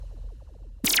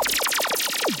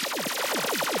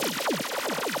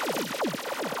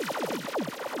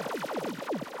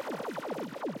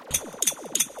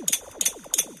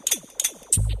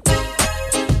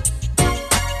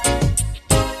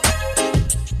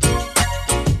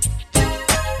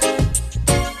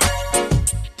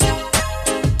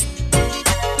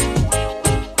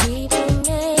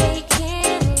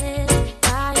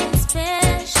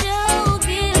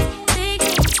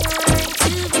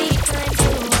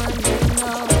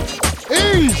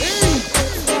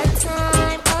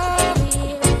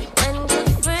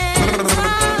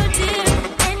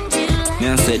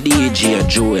DJ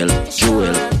Joel.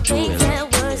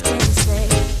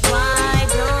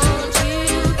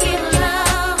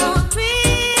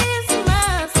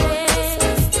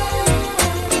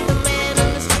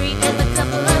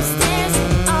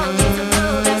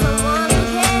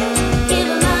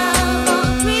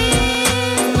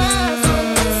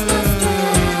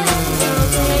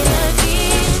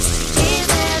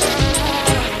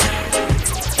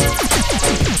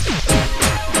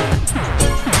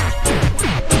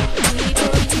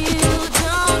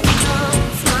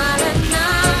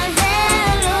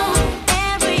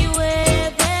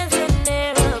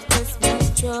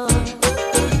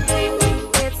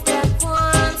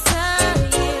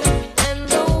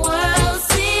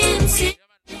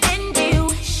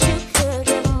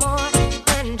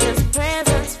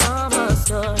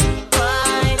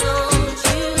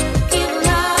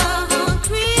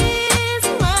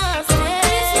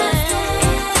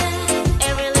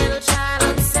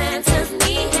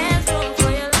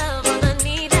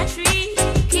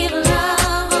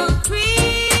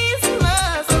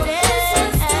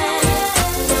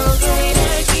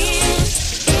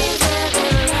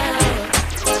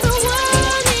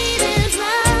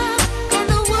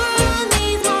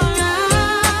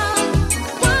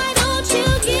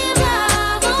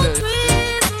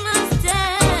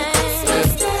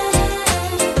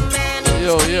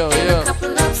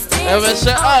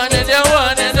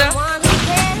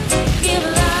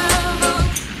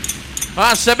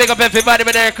 So big up everybody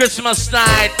with their Christmas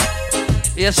night.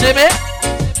 You see me?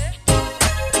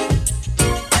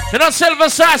 You know Silver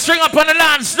Star string up on the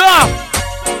lands, no?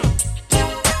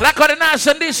 Like all the nice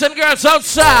and decent girls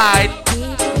outside.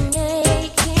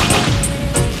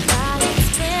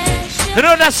 You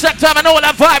know that sector, I know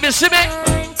that vibe, you see me?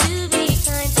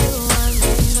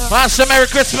 Master Merry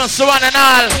Christmas to one and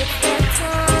all.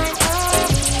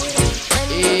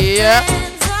 Yeah.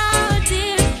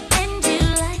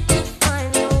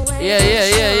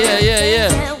 Yeah.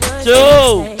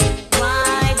 Two.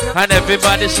 And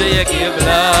everybody say you give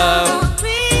love.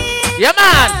 Yeah,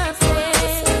 man.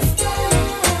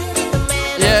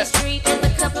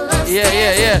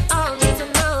 Yeah.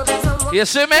 You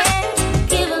see me?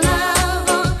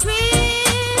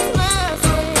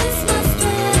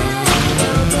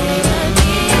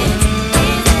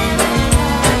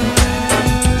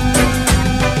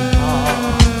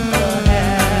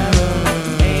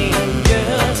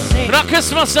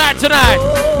 Christmas night tonight.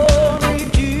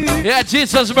 Yeah,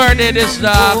 Jesus' birthday this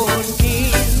dog.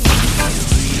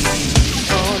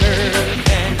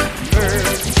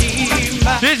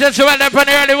 Jesus went up on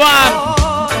the early one.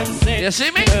 You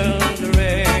see me?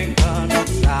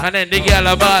 And then the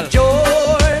yellow ball.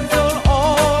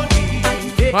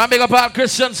 Want to big up all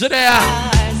Christians today.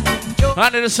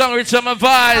 Under the song Reach My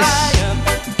Voice.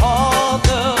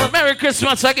 Merry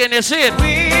Christmas again, you see it?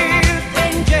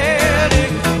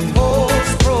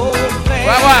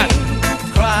 What?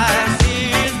 Christ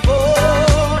is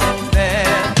born in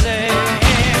Bethlehem.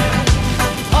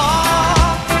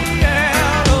 All the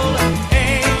herald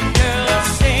angels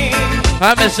sing. I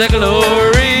miss the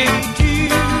glory to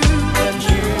the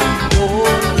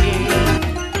newborn King.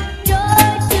 Joy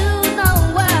to the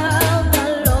world, the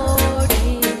Lord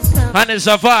is come. And it's a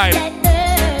vibe.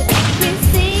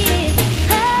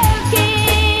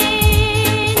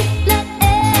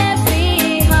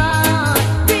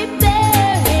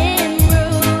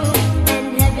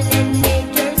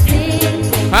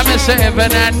 I'm say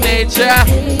heaven and nature.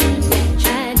 Heaven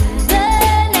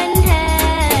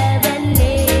and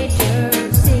nature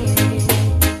sing.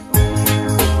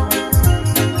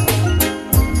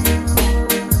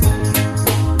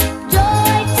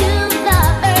 Joy to the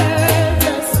earth,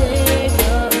 the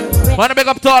Savior. Wanna big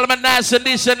up to all my nice and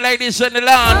decent ladies in the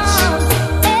lounge.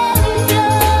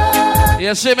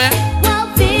 You see me?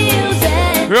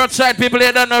 Roadside people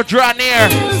here don't know draw near.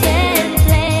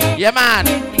 Yeah, man. I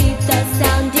repeat the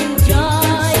sounding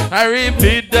joy.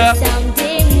 Repeat the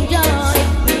sounding joy.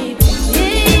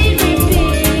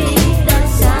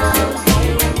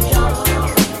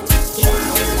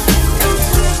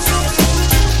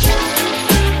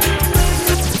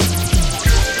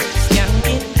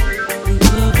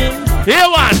 Here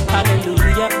one.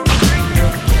 Hallelujah.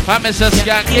 I'm Mr.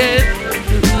 Skankin.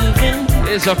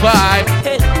 It's a vibe.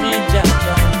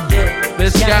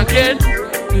 Miss Skankin.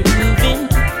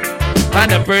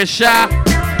 And the pressure.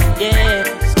 Yeah,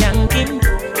 Skankin.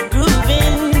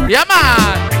 Grooving. Yeah,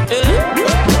 man.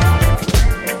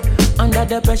 Under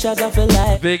the pressures of your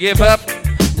life. Big hip up.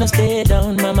 No stay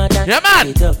down, mama. Yeah, man.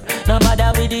 It up. No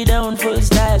bother with the down, full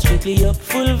style, strictly up,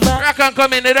 full vibe. I can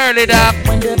come in it early, dog.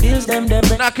 When the bills them, they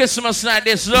bring. Not Christmas night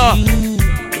this low.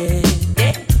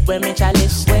 When me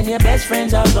chalice, when your best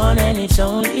friends are gone and it's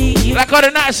only you. Like all the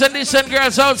nice and decent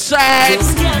girls outside.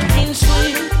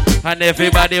 And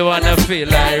everybody wanna feel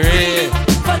like real.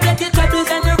 Forget your troubles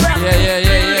and the rap.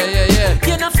 Yeah.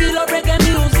 You know feel a reggae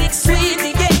music sweet,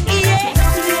 yeah.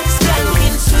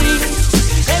 Skanking sweet.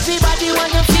 Everybody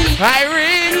wanna feel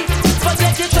Irene.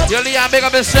 Forget your troubles. You Leon, big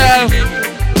up yourself.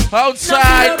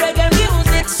 Outside. You know feel a reggae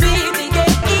music sweet,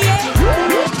 yeah.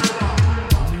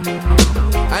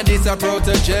 And it's a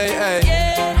protege, eh?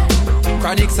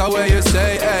 Chronics are where you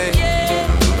say, eh?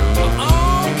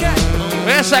 Okay.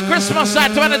 It's a Christmas night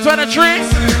 2023. Who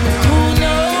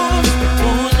knows?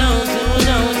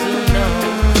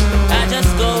 I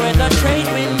just go where the trade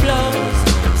wind blows,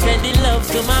 sending love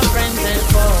to my friends and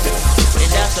foes.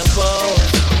 And I suppose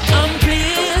I'm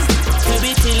pleased to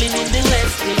be chilling in the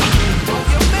West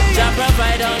Indies. I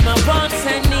provide all my wants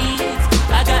and needs.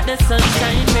 I got the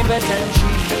sunshine, rivers and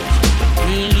trees.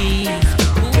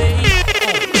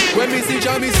 When me see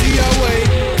Jah, me see a way.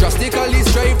 Drastically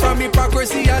straight from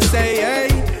hypocrisy, I say, hey.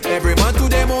 Every man to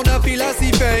them on a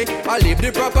philosophy. I live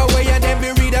the proper way and then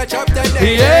me read a chapter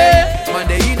day. Yeah. Man,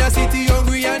 they in a city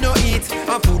hungry and no eat.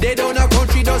 And food they down a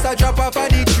country does a drop off of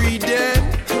the tree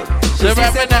them. So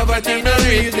rapping everything to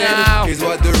read now. Is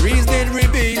what the reason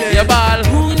revealing. Yeah, ball.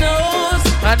 Who knows?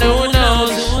 And who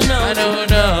knows?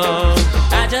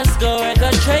 I just go where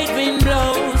the trade wind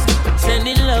blows,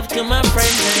 sending love to my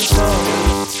friends and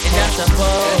foes. And I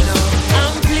suppose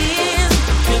I'm pleased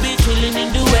to be chilling in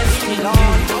the West Indies.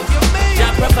 I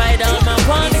provide all my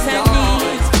wants and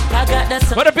needs. I got the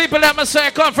sun. But the people that must say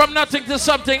I come from nothing to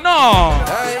something, no.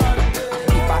 Hey,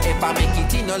 if I make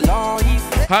it in a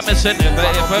life, I'm saying if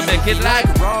I make it like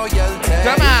royalty.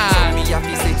 Come on. So me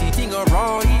happy say it in a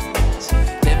right.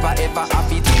 Never ever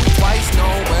happy think twice, no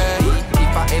way.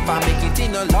 If I ever make it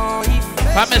in a life,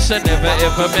 I'm saying never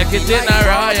ever make it in a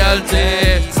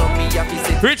royalty. so me happy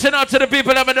say Reaching out to the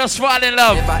people that just fall in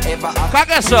love. never ever happy.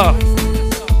 Kagaso.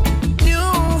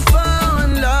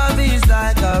 Newfound love is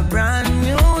like a brand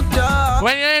new dog.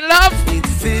 When you're in love, It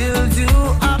fills you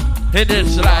up, it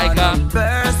is like a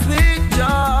burst with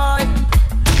joy.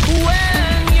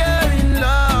 When you're in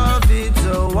love, it's a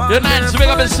wonderful Good night, speak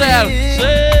up yourself. thing.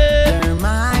 Say, Your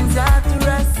mind's at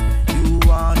rest. You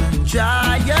wanna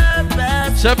try your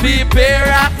best. so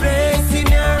prepare. Place in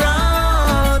your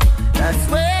heart. That's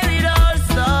where it all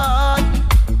starts.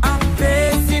 A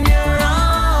place in your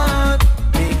heart.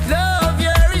 Make love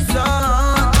your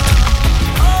resort.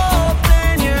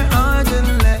 Open your heart and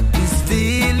let these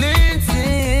feelings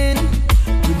in.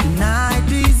 Good night,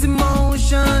 these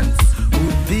emotions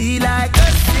would be like a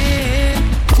sin.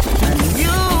 And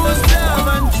you love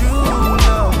and true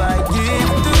love I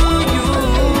give to you.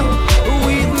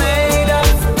 We've made a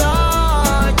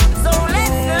start, so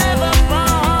let's never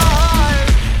fall.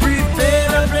 Prepare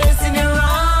a place in your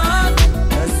heart.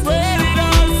 That's where it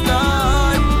all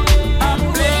starts. A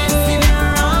place in your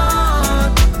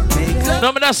heart. Make love. No,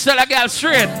 but that's still a girl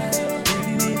straight.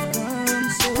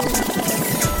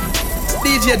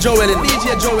 DJ Joel.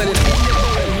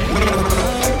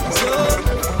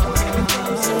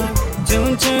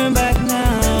 Don't turn back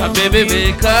now. A baby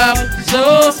wake up.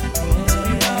 So,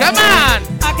 come on.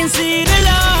 I can see the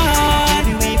Lord.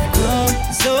 We've come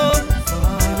so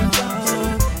far.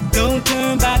 Don't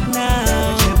turn back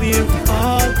now. We're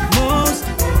almost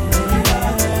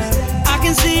there. I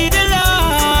can see the Lord.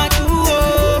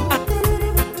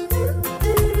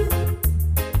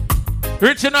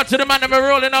 Reaching out to the man that we're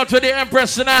rolling out with the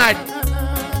Empress tonight.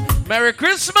 Merry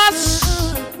Christmas.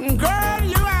 Girl,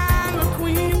 you are a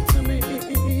queen to me.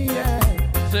 Yeah.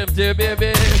 Same to you, baby.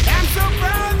 I'm so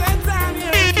proud that I'm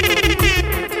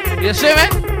here. You see me?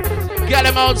 Get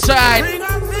him outside. Bring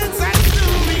up this and to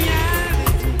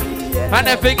reality. Yeah. And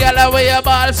if you get away your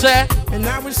ball, say, And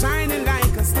I was shining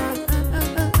like a star.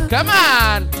 come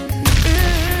on.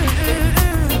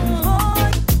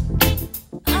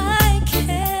 I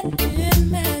can't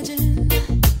imagine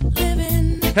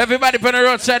living. Everybody from the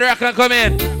roadside rock and come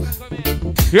in.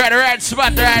 You're at the right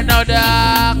spot right now,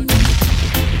 dog.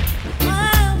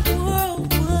 My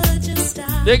world would just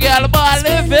stop The girl ball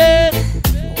living.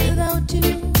 without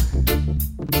you.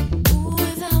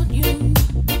 Without you.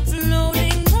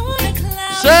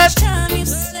 Set. time you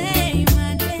say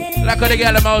my name. Like how they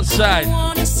get them outside. I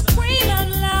wanna scream out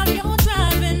loud, you're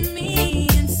driving me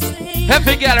insane.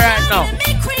 Happy girl right now.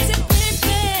 Driving me crazy,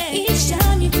 baby. Each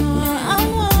time you call, I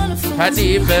wanna fall And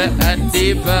deeper and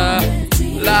deeper,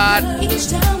 Lord. Each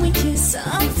time we kiss,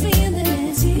 I'm feeling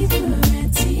it deeper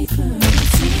and deeper and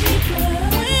deeper.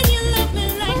 When you love me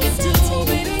like you do,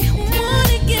 baby,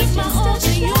 wanna give my all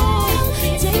to you.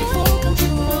 Take full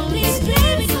control, please,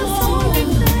 baby, go.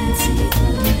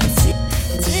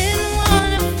 Didn't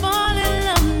wanna fall in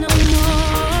love no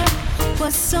more.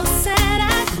 Was so sad,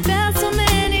 I felt so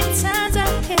many times I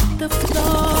hit the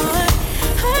floor.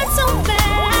 Hurt so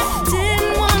bad,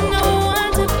 didn't want no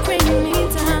one to bring me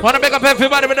down. Wanna make up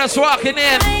everybody with us walking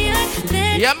in?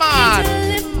 Yeah, man.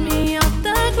 Lift me off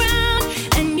the ground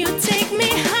and you take me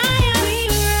higher. We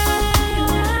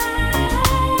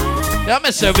rise. Yeah,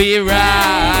 Mr. We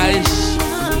rise.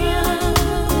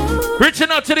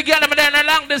 Reaching out to the girl and then a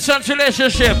long distance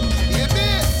relationship.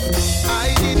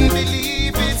 I didn't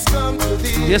believe it's come to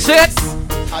this. You see it?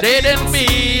 They didn't mean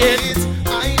it.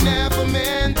 I never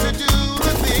meant to do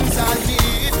the things I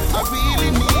did. I really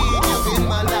need you in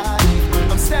my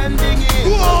life. I'm standing in the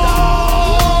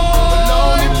dark,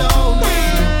 alone and lonely,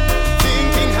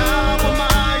 thinking how am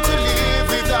I to live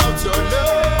without your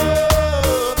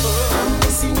love? I'm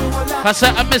missing you a lot. I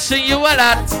said I'm missing you a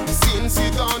lot. Since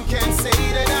you gone, can't say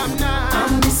that I'm not.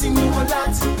 I'm missing you a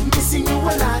lot, missing you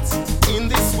a lot. In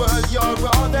this world, you're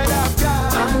all that I've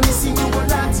got. I'm missing you a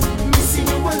lot, missing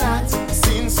you a lot.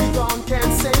 Since you gone,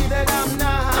 can't say that I'm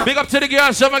not. Big up to the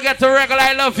girls, so I get the regular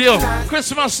I love you.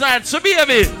 Christmas night, so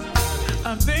baby.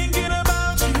 I'm thinking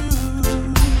about you.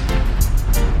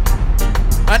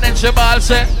 And then Shabal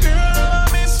said, Girl, I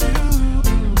miss you.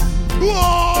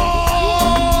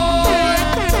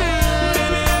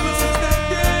 Baby, ever since that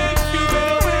day, you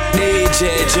been away. DJ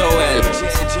Joel.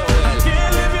 I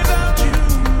can't live without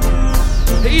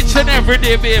you. each and every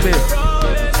day, baby. You're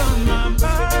always on my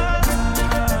mind.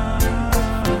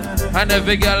 And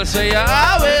every girl say, you're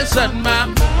always on my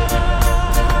mind.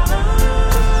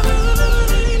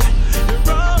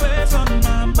 You're always on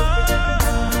my mind.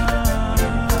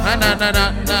 Na na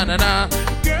na na na na.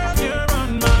 Girl, you're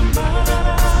on my mind.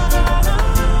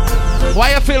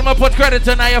 Why you feel me put credit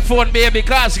on your phone, baby?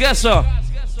 Cause guess what?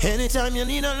 Anytime you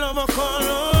need a lover, call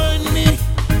on me.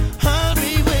 I'll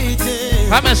be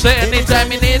waiting. I'm gonna say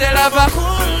anytime you need a lover.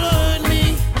 Call on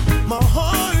me. My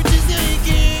heart is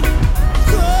aching.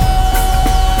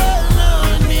 Call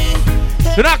on me.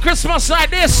 You know Christmas like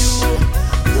this.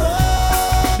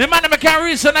 The man that can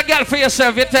reason a girl for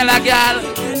yourself, you tell a girl.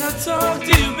 Can I talk to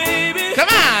you, baby? Come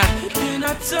on. Can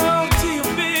I talk to you,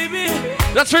 baby?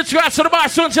 Let's reach out to the bar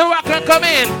soon till I can come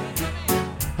in.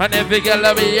 And every girl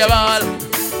love you all.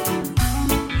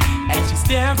 As you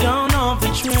step down off the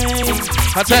train,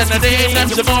 I tell the day and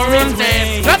tomorrow's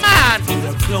name. Come on.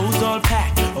 her clothes all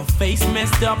packed, her face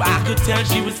messed up. I could tell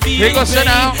she was feeling Here goes pain.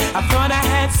 now. I thought I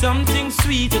had something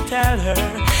sweet to tell her.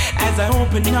 As I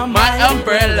opened up My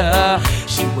umbrella.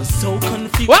 she was so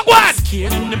confused. What?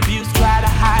 Scared and abused, tried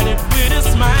to hide it with a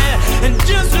smile. And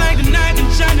just like the knight in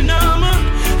shining armor,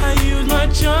 I used my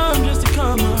charm just to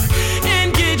calm her,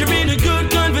 engage her in a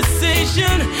good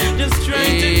conversation, just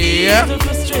trying to ease her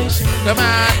frustration. Come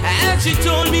on. As she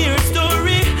told me her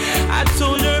story, I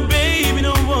told her, baby,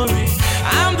 don't worry,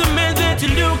 I'm the man that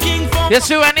you're looking for. You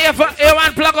see when you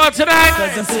want plug out tonight?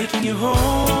 Cause I'm taking you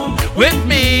home With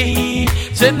me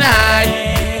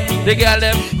tonight. The girl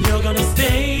them You're gonna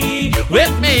stay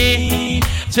with me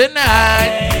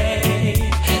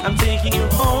tonight. I'm taking you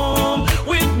home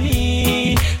with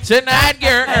me Tonight,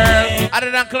 girl.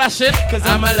 Other than classic, cause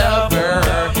I'm a lover.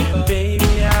 Baby,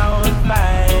 I won't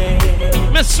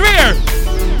fight. Miss Swear.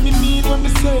 Me mean when me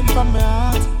say it from my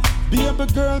heart. Baby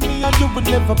girl, me and you would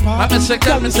never part. I'm a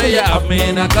second, me say, yeah, I'm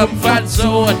in a comfort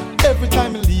zone. Every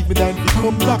time you leave me, then you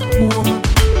come back home.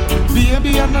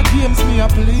 Baby, and the games me a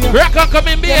play. Rock on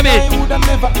coming, baby. I would have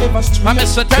never ever stray. I'm a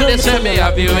second, they say me,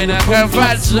 have you in a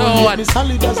comfort zone. Miss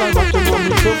Holidays, I rock you on me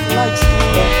tough like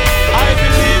steel. I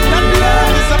believe that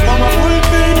love is a powerful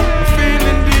thing,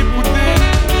 feeling deep within.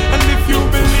 And if you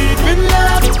believe in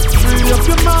love, free up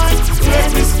your mind,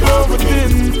 let this flow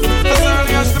within. As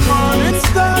early as the morning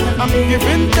star, I'm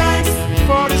giving thanks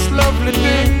for this lovely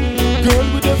thing. Girl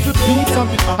with every beat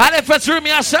of it. And if it's room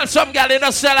yourself, some girl in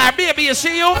the cell, baby, you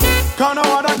see you? Can't no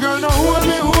other girl no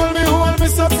hold me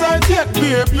so tight yet,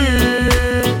 baby.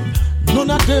 None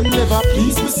of them never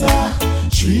please me, sir.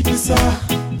 Treat me, sir.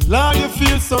 Lord, you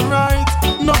feel so right.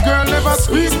 No girl never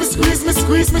squeeze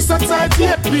me so tight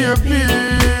yet, baby.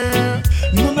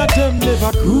 None of them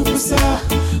never groove me, sir.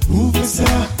 Move me,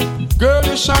 sir. Girl,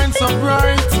 you shine so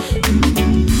bright.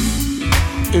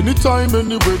 Anytime,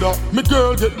 any weather, me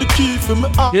girl get the key for me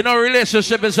heart. You know,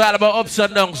 relationship is all about ups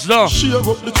and downs, no? Share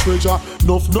up the treasure,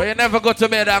 no. But you never go to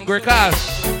bed angry, cause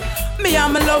me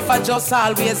and my lover just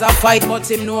always a fight, but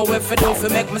him know where for do for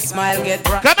make me smile get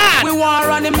bright. Come on! We want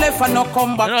run him left and no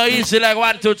come back. You know, easy like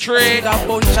 1, 2, 3. A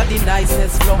bunch of the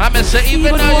nicest flow. I'm say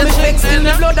even though you you're in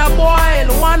the blood a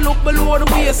boil. One look below the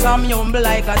waist, I'm humble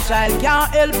like a child. Can't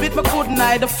help it, me couldn't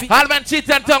hide the feet. All men teeth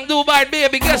and tongue do bad,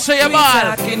 baby. Guess say your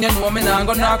ball. You know me not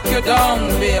gonna knock you down,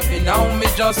 baby. Now me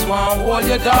just want hold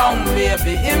you down,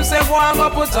 baby. Him say go and go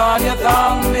put on your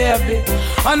tongue, baby.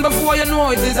 And before you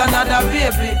know it is another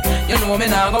baby. You know me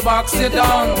not go box you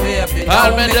down, baby.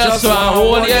 All men just want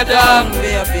hold you down,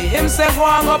 baby. Him say go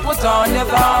and go put on your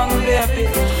tongue, baby.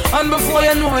 And before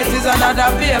you know it is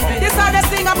another baby. This are the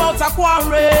thing about a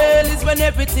quarrel is when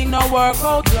everything not work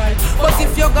out right. But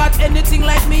if you got anything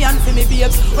like me and for me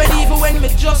babes, when even when me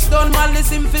just done man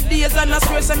listen for days and I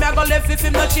swear say me I go left if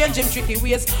him not change him tricky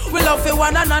ways. We love for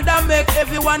one another, make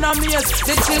everyone amazed.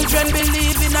 The children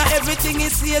believe in everything he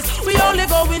says. We only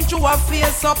going through a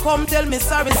phase, so come tell me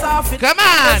sorry, soft. Come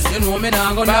on! You know me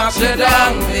not gonna knock you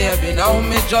down, baby. Now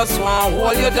me just want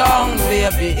hold you down,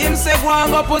 baby. Him say go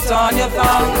and go put on your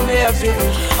tongue, baby.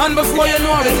 And before you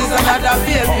know it is another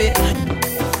baby.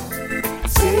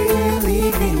 Say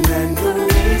leaving and the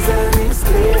reason is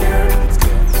clear.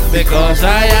 Because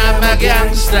I am a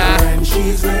gangster and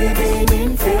she's living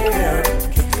in fear.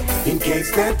 In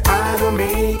case that I don't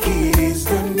make it, is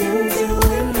the news you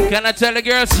will hear. Can I tell the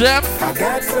girls them? I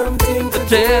got something to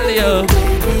tell you.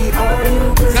 Baby, are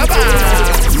you come on.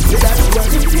 That's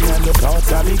what you feel and the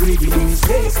thoughts I'll be grieving in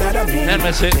space that I'm in. Let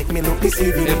me see. Make me look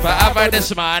deceiving. If I have her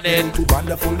this morning,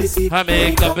 her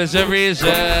makeup is the reason.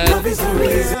 Love is the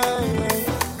reason.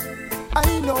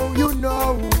 I know you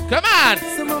know. Come on.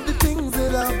 Some of the things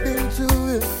that I've been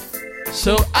through.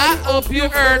 So I hope you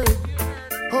heard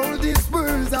all these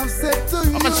words I've said to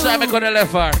you. How much time I gonna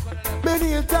left her?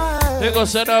 Many a time. They go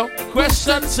sit down.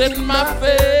 Questions in my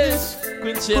face.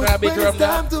 Quincy Rabbit drum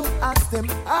down. When it's time to ask them,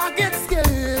 I get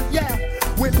scared. Yeah.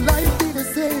 Will life be the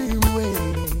same way?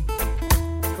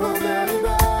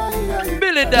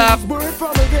 Billy Dog.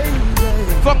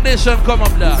 Foundation come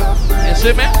up there. You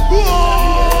see me?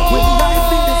 Will life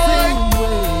be the same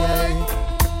way?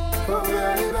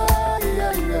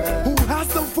 Who has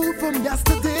some food from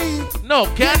yesterday? No,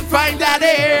 can't find that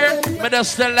here. Me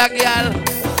just tell a girl.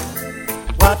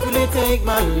 What will it take,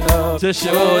 my love, to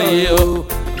show you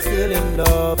I'm still in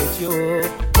love with you?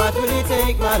 What will it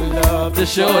take, my love, to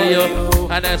show you?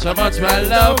 And that's how much my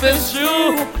love is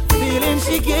true. Feeling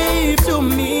she gave to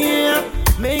me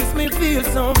makes me feel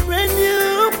so brand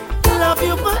new. Love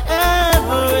you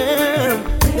forever.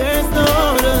 There's no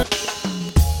other.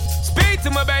 Speak to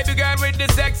my baby girl with the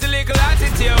sexy little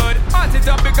attitude. Hot it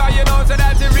up because you know so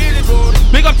that's really good.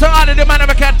 Big up to all of the man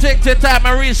who can take the time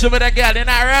and reason with a girl in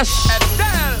a rush.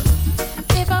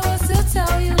 If I was to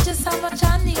tell you just how much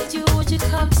I need you, would you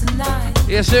come tonight?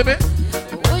 You see me?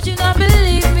 Would you not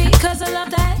believe me? Cause a love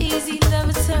that easy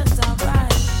never turns out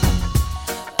right.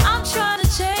 I'm trying to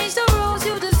change the rules.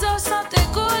 You deserve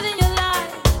something good in your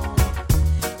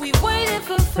life. We waited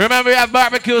for remember we have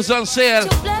barbecues on sale.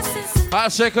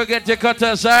 Also you could get your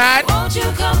cutters, alright? Won't you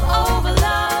come over,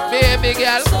 love? Baby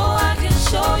girl. So I can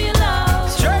show you love.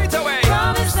 Straight away.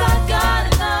 Promise I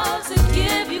got enough to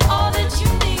give you all that you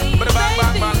need.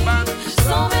 Baby.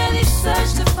 So many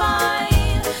search to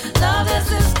find love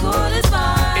that's as good as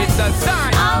mine. It's a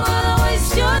sign. I wouldn't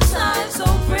waste your time, so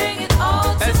bring it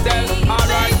all to me.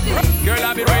 Alright. Girl,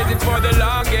 I've been waiting for the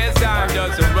longest time.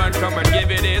 Just to run, come and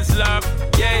give it this love.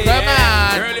 Yeah, come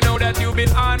on. Girl, you know that you've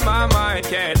been on my mind.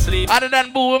 Can't sleep. Other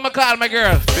than boo, I'ma call my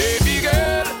girl. Baby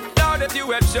girl, now that you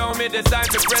have shown me the sign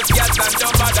to press gas and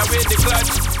don't bother with the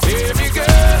clutch. Baby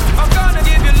girl, I'm gonna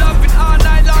give you love it all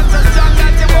night long, so strong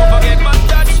that you won't forget my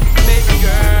touch. Baby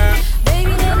girl,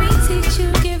 baby, let me teach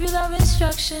you, give you love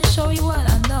instruction, show you what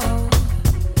I know.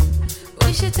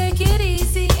 We should take it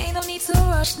easy, ain't no need to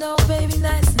rush, no, baby,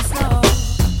 nice and slow.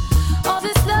 All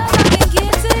this love I can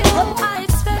give to you, I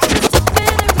expect you to be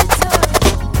in return.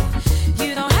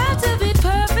 You don't have to be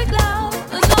perfect, love,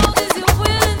 as long as you're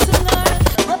willing to learn.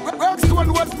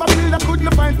 Rockstone was my field, I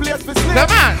couldn't find place for sleep.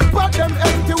 Come on. But them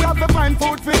empty, we have to find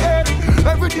food for eat.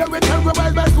 Every day we tell we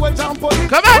wild best way jump on it.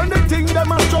 Come on. When they think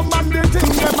them a strong and they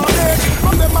think them a dead.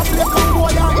 From them a play come boy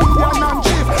and Indian and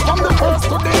chief. From the first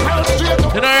to the hell straight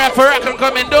up. You know you have to rock and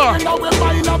come in door. And now we're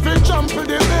buying up and jump to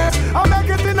the base. I make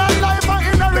it in a life and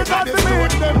inherit that to me.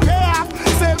 Them pay up,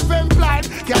 self-employed,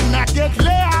 cannot get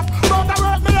lay up. But the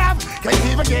work me have, can't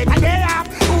even get a day up.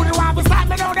 Who the one to start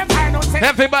me know them find out.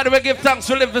 Everybody will give thanks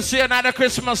to live to see another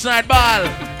Christmas night ball.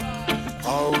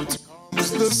 Out watch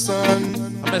the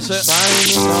sun I miss it.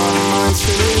 shining on my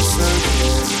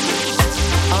face.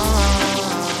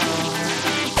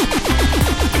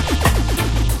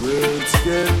 Words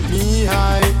get me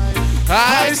high.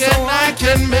 I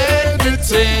can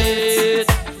meditate.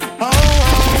 Oh,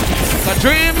 The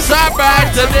dreams are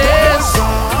brighter days.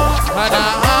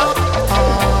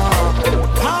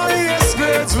 highest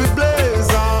grades we blaze.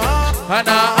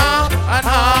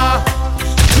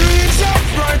 Dreams of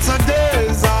brighter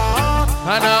days.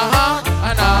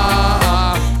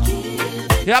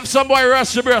 You have some boy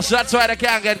rush the bros, that's why they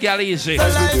can't get girl easy.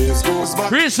 As the days goes by.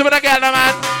 Reach with the girl,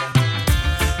 man.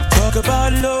 Talk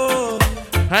about love.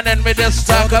 And then we just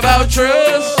talk about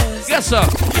truth. Yes, sir.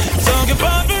 Talk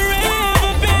about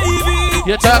forever,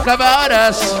 baby. You talk about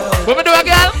us. What we do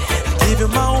again? Give you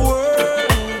my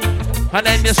word. And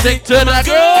then you stick to the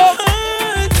girl.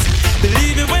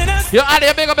 Believe it when I say You all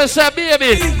you big up yourself,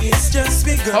 baby. it's just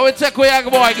because How we take away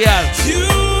your boy, girl? you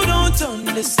don't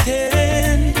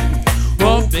understand.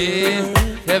 Won't be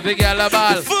every girl a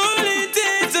ball. Full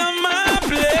intent of my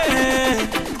plan.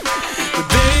 But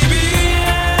baby,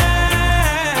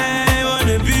 I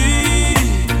wanna be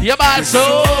Your ball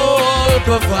soul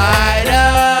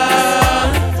provider.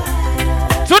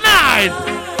 Tonight.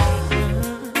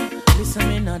 Listen,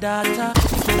 me no daughter.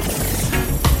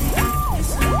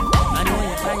 I know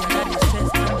you're tired of the stress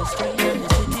and the strain and the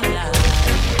city life.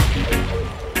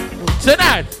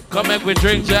 Tonight. Come make we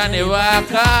drink Johnny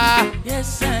Walker.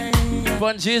 Yes, I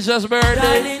On Jesus' birthday.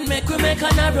 darling, make we make a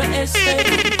narrow escape.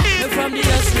 We're from the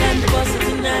Iceland bus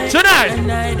tonight. Tonight.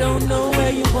 And I don't know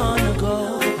where you wanna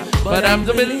go, But I'm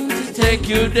willing to take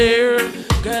you there.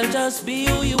 Girl, just be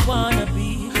who you wanna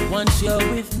be. Once you're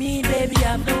with me, baby,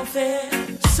 have no fear.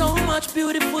 So much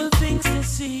beautiful things to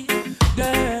see.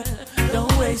 Girl,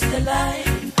 don't waste your life.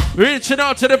 Reaching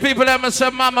out to the people that must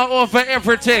have mama over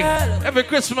everything. Every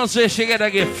Christmas day she get a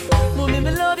gift. Mommy,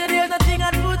 me love you, there's nothing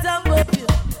I'd put above you.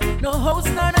 No house,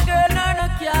 nor no girl, nor no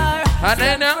car. And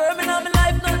then Firm in my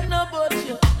life, nothing about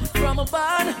you. From a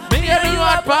barn, me and you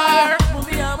are par.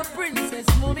 Mommy, I'm a princess.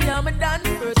 Mommy, I'm a dance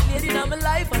first lady in my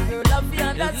life. A girl, love you,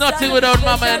 and that's nothing without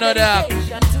mama, you know that. To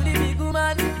the big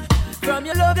woman. From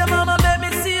your love, your mama, let me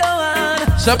see your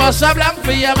hand. So bust a blank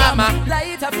for your mama.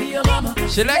 Light up for your mama.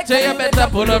 Select you better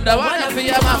pull up the one for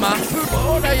your mama.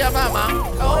 Hold on your mama.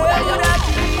 Hold Where on would your I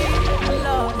be,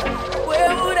 Lord?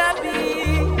 Where would I be?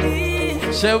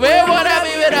 So where would I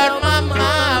be without my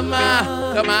mama?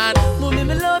 Come on. Mommy,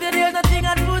 me love you, there's nothing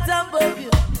I'd put above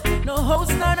you. No house,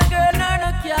 nor no girl, nor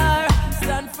no car.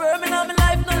 Stand firm in my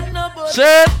life, nothing about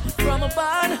Say, from a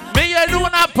barn. me and you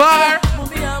not par.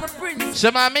 Mommy, I'm a prince. So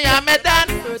mommy, I'm a dan.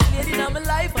 First lady in my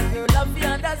life, a girl, love you,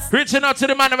 and that's Reaching out to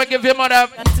the man, I'm gonna give your mother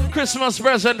Christmas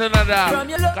present and that.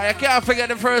 Cause you can't forget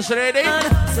the first lady.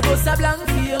 supposed to blank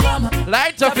for your mama.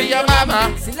 Light up for your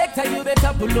mama. Selector, you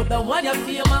better pull up the one you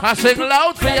feel, mama. I sing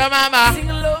loud for your mama. Sing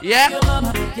loud Yeah. for your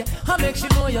mama. Yeah, I make sure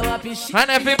know you're happy. She And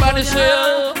everybody from say,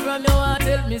 your- from your heart,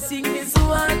 tell me sing this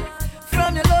one.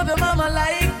 From your love, your mama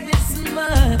like this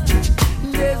man.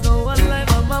 There's no one like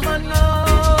my mama, no,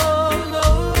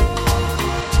 no.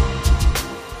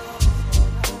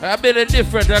 I've been a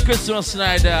different Christmas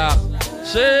night.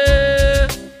 Say,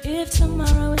 If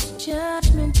tomorrow is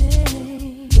judgment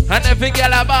day and every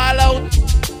girl a ball out.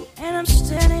 and I'm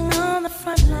standing on the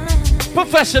front line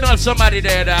Professional somebody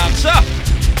there, dog. So,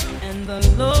 and the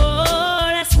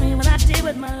Lord asked me what I did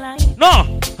with my life,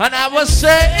 no. And I was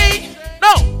saying,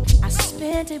 no. I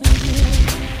spent it with you.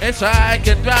 It's like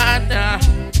a now.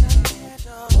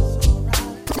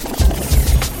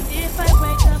 If I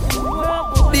wake up in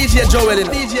World War DJ Joel,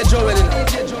 DJ Joel,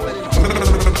 DJ Joel.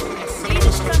 see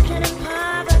destruction and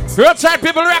poverty, Roadside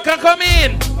people reckon come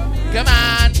in. Come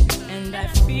on. and I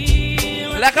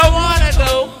feel Like I wanna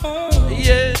go. home,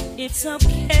 Yeah. it's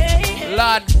okay.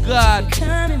 Lord God.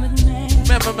 Coming with me.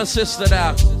 Remember my sister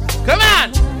now. Come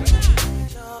on.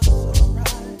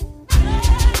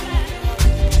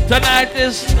 Tonight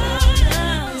is.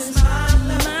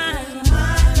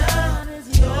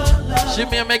 See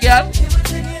me and Miguel.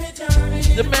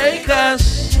 The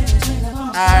makers.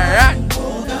 Alright.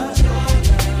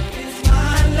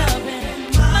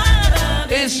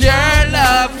 It's your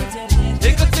love.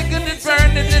 Tickle, tickle, it's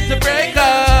burning it to break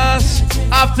us.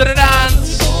 After the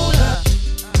dance.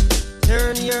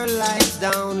 Turn your lights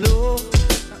down low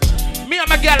Me and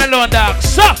Miguel alone, dog.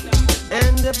 So.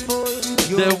 and pull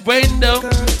The window.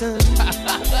 curtain.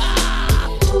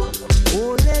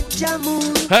 Oh, let your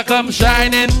moon Here come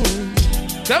shining.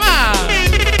 Come on.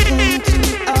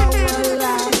 into our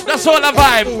life. That's all the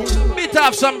vibe. Beat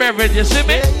off some beverage, you see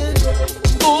me?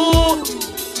 Ooh.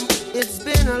 It's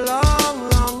been a long,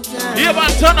 long time. You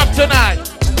want turn up tonight.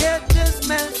 Get this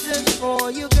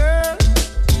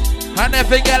And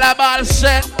every girl a ball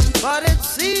set. But it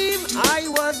seemed I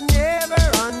was never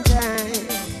on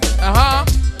time.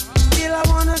 Still I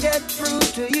wanna get through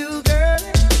to you, girl.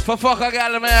 For fuck a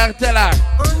girl, I tell her.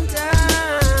 On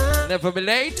time. Never be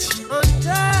late. On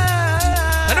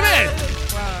time. Anyway.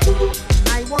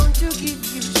 I want to give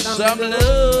you some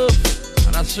love.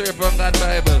 And I swear upon God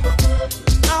Bible.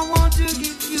 I want to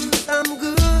give you some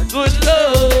good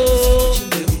love.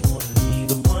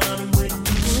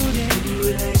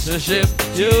 To ship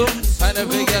you and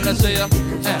every girl I say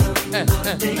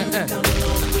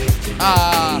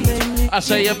I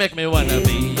say you make me wanna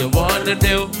be you wanna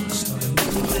do.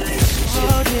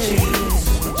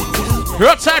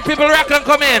 Roadside people rock and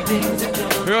come in.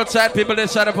 Roadside people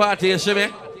this at the party, you see me?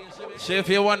 See if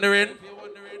you're wondering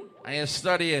and you're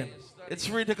studying. It's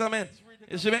free to come in.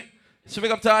 You see me? So we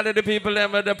up to all of the people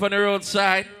that are up on the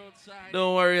roadside.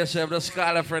 Don't worry yourself, just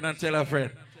call a friend and tell a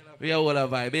friend. We are all a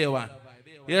vibe, be one.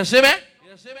 You see me?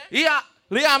 Yeah.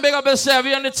 Leon, big up yourself,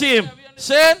 you on the team.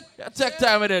 See? You take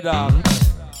time with it, dog.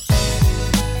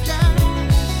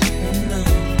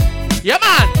 Yeah,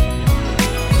 man.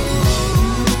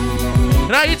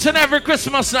 Now each and every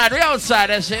Christmas night, we outside,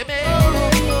 you see me?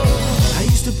 I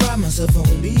used to pride myself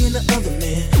on being the other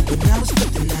man, but now it's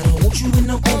flipping. I don't want you in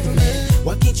no other man.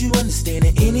 Why can't you understand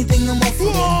that anything I'm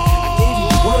offering? I gave you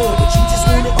the word, but you just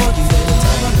wanted to argue. Every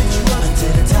time I picked you up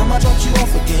until the time I dropped you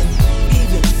off again.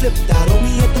 Even flipped out on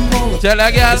me at the mall. Tell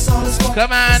that girl,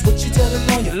 come on. What you telling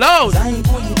on you? Load. I ain't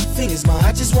pointing fingers, ma.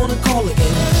 I just wanna call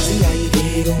again. See how you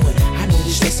day going. I know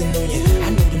this stressing on you. I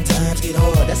know them times get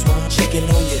hard. That's why I'm checking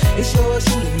on you. It's yours,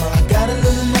 shooting, ma. I got a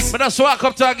little mess. But just walk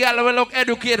up to a girl and we look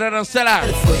educated and tell her.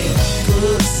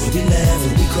 We laugh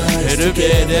and we cry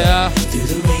together. Through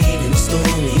the rain and the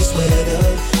stormiest weather.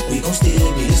 We gon'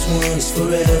 still be this one. It's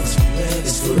forever.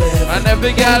 It's forever. And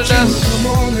every girl just come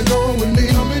on and go with me.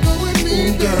 Come and go with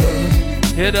me,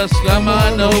 girl. Hit us, come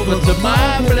on over to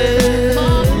my place.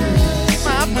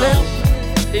 My place.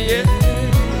 Yeah.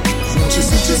 Won't you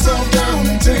sit yourself down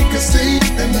and take a seat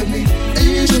and let me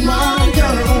ease your mind,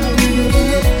 girl.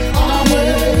 Our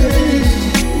way.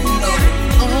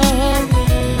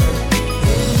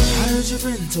 Your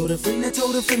friend told a friend that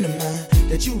told a friend of mine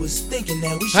that you was thinking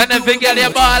that we should. And then forget your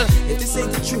ball. If this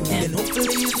ain't the truth, then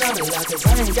hopefully it's not a lie, cause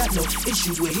I ain't got no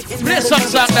issues with it. Play some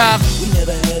song now.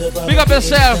 Big up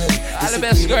yourself. All the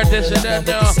best skirt this and that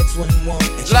now.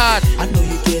 Lord. I know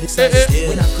you get excited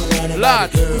when I come around and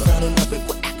Lord. we found him up and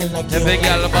we're acting like the big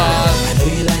yellow ball. I know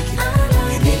you like it.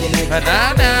 You really like it.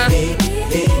 Banana. Hey,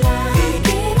 hey, hey.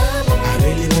 I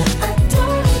really want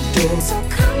adore. So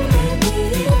come and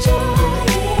enjoy.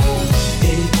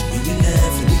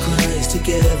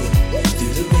 Together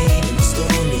through the rain and the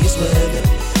stormiest weather.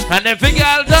 And then big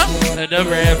girl down in the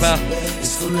river.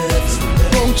 It's forever.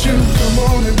 Won't you come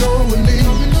on and go with me?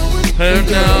 Hey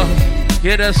now,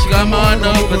 get us come on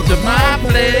over to my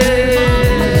place.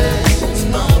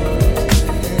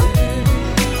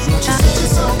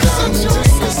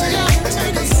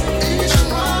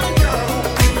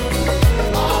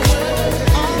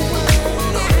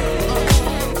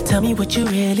 Tell me what you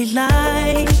really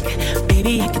like.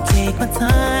 Baby, I can take my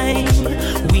time.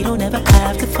 We don't ever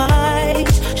have to fight.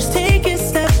 Just take it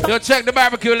step. Yo, check the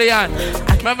barbecue, Leon.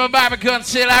 Remember barbecue and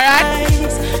chill, alright?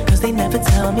 Cause they never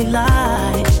tell me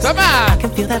lies. Come on. I can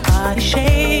feel that body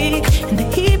shake and the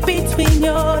heat between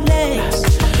your legs.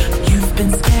 You've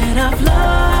been scared of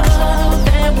love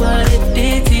and what it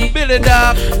did to you. Build it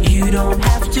up. You don't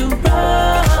have to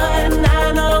run.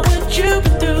 I know what you've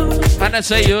been through. And I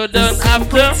say you don't have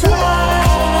to touch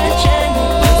and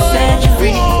we'll set you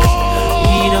free.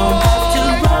 We don't have to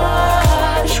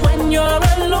rush when you're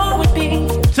alone with me.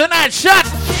 Tonight, shot. I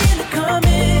feel it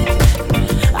coming.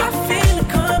 I feel it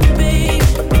coming, babe.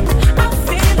 I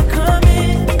feel it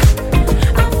coming.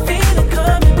 I feel it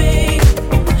coming, babe.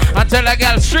 I tell a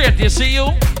girl straight, you see you?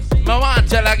 I want to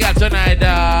tell a girl tonight,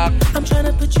 dog. I'm trying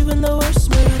to put you in the worst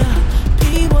mood.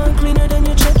 P1 cleaner than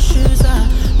your church shoes.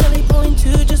 Really point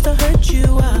to just to hurt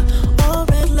you. All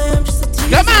red lamb just to tease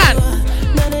you. Come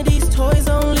on. None of these toys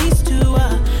on lease to.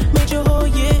 Made your whole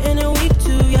year in a week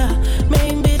too. Yeah.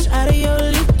 Main bitch out of your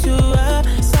league too.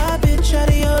 Side bitch out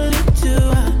of your league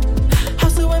too.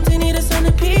 House so empty, need a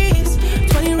centerpiece.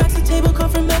 20 racks a table come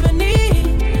from ebony.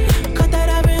 Cut that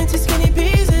ivory into skinny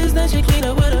pieces. Then she clean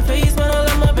up with her face, but I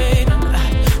love my baby.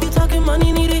 You talking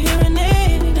money, need a hearing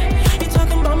aid. You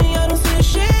talking about me, I don't see a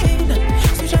shade.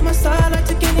 Switch out my style, I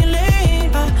took any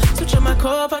lane. Switch out my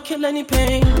core if I kill any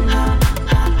pain.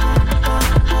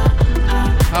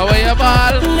 How are you,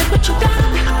 ball? Look what you done.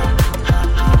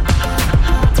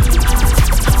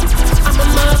 I'm a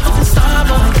motherfucking star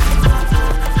boy.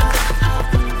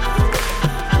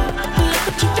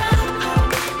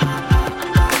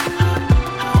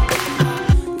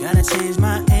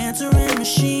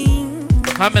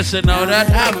 I'm missing now that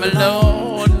I'm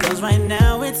alone. Cause right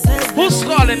now it says who's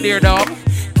calling there, dog?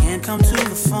 Can't come to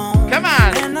the phone. Come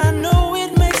on. And I know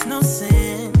it makes no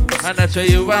sense. And that's where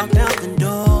you went out the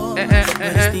door. But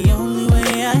it's the only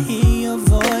way I hear your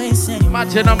voice anymore.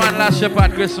 Imagine a man last year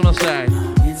at Christmas time.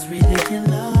 It's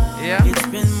ridiculous. Yeah. It's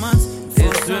been months.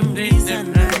 For some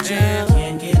reason I just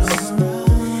can't get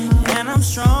over. And I'm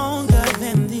stronger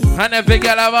than this. And a big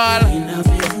girl of all.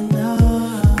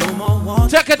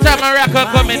 Take a time and rock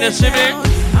come in and see me.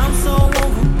 I'm so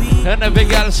overbeat. And a big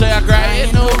girl say I'm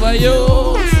crying over you.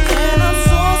 And I'm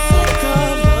so sick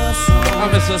of love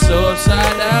songs. I'm so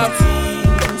sad out.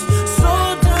 So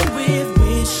done with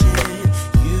wishing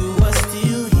you were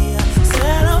still here.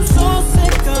 Said I'm so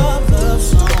sick of love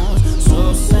songs.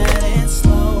 So sad and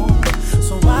slow.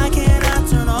 So why can't I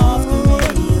turn off the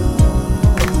radio?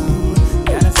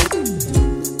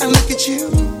 I look at you,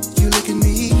 you look at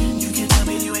me. You can tell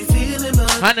me you ain't feeling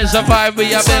but And it's a vibe we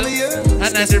have been.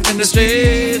 And then in the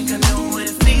street. I know it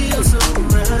feels so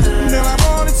right. Now I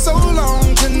wanted so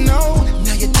long to know.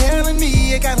 Now you're telling me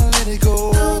you gotta let it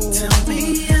go. Don't tell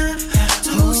me I have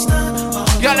to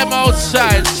stop. Get them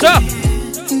outside, so.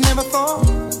 Never thought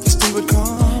this day would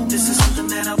come. This is something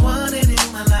that I wanted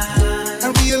in my life.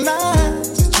 I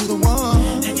realize that you're the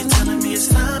one. And you're telling me it's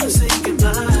time to say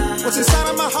goodbye. What's inside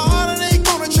of my heart and ain't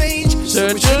gonna change. So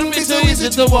it shouldn't be so easy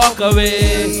to walk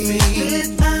away.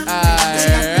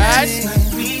 Alright.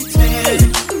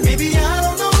 Maybe I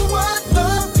don't know what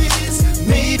love is.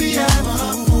 Maybe I'm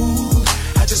a fool.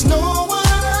 I just know what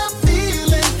I'm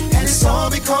feeling, and it's all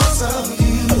because of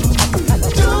you.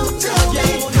 Don't tell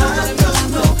me I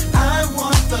don't know. I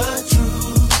want the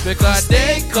truth. Because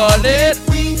they call it,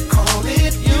 we call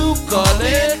it, you call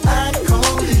it, I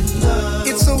call it love.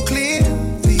 It's so clear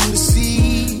for you to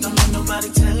see. Don't let nobody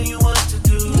tell you what to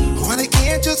do. Why they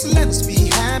can't just let us be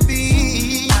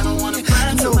happy? I don't wanna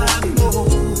find somebody.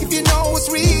 If you know what's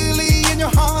really in your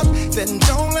heart, then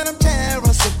don't let them tear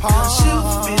us apart. You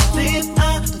feel it,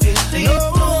 I feel it.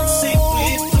 Don't say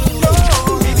we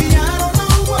fool. Maybe I don't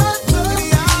know what love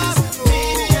is.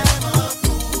 Maybe I'm a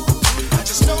fool. I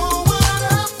just know what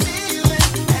I'm feeling,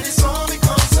 and it's all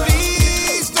because of.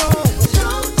 Please don't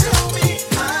tell me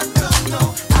I don't know.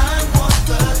 I want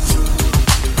the truth.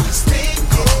 'Cause they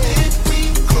call it, we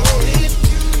call it,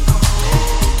 you call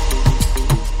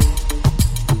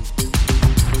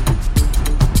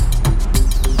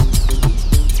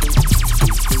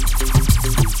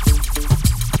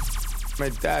My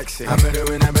taxi. I met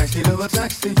her in the backseat of a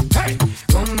taxi. Hey,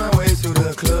 on my way to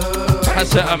the club. I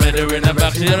said I met her in the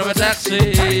backseat of a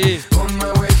taxi. On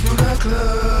my way to the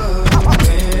club.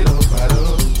 Melo paro.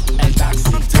 El taxi.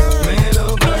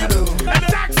 Melo paro. El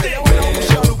taxi.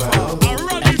 Melo paro.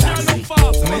 El taxi.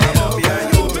 Melo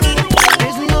paro.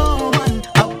 There's no one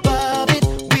above it.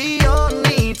 We all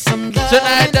need some love.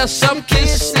 Tonight there's some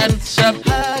kiss and some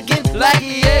hugging. like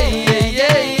yeah, yeah,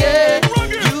 yeah, yeah.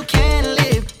 You can't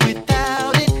live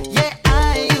without it. Yeah,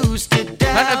 I used to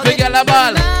doubt And a big girl of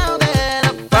all. Now that I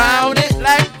Found it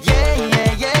like, yeah,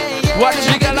 yeah, yeah, yeah. what is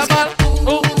big girl of all?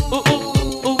 Ooh, ooh, ooh,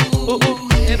 ooh, ooh, ooh, ooh.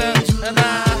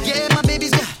 Yeah, my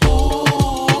baby's got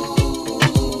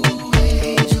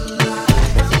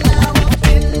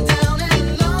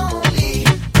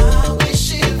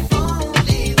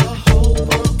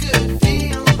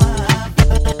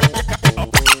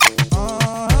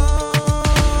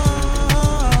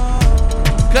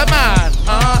Come on,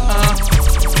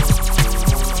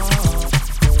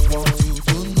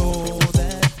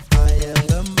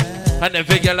 And the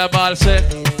big yellow ball say,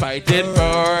 fighting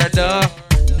murder.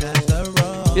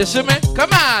 You see me?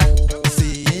 Come on.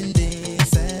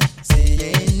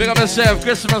 Big up yourself,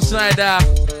 Christmas night.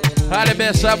 All the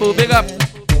best, Sabu. Big up.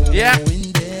 Yeah.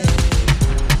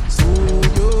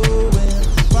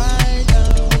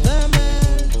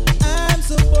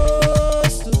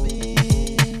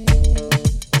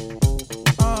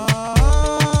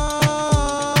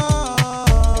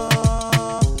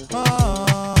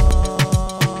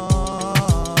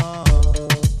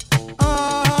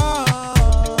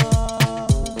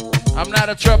 I'm not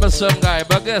a troublesome guy,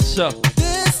 but guess so.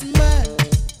 This man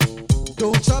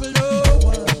don't trouble no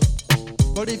one,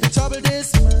 but if you trouble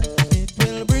this man, it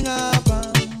will bring a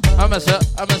bam bam. I'm a say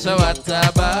what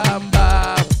a bam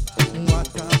bam. What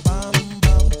a bam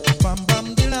bam, bam bam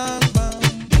dilang bam.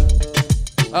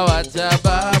 Oh, what a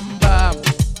bam bam.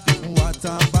 What a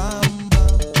bam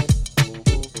bam.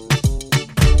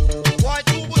 Why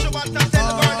do you want to tell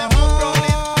the girl them how grown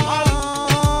it?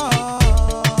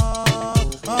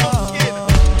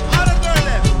 All the girl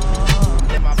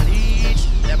them a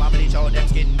bleach, out them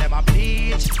skin, them a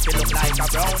bleach. They look like like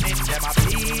a brownie.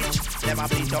 Them a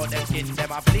bleach out them skin.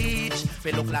 Them a bleach.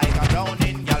 Feel look like a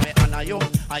brownie. Girl, me honor you,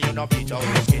 and you no bleach out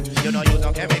your skin. You no use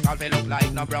no chemical. Feel look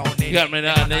like no brownie. Girl, me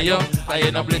honor you, and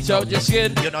you no bleach out your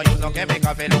skin. You no use no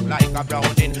chemical. Feel look like a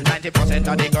brownie. 90%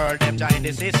 of the girl them join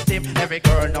the system. Every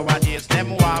girl nowadays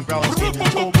them want brown skin.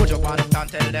 So put your pants and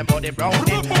tell them about the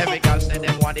brownie. Every girl say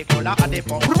them want the color of the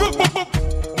pound.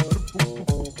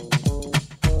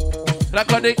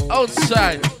 Like on the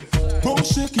outside. Bone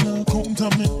shaking and come to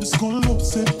make the skull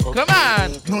upset. Come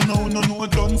on. No,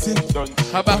 don't say.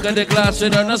 How back of the class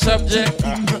with on the subject.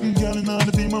 I'm getting girl in all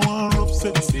the beam, I want her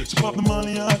upset. She pop the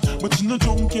money out, but she no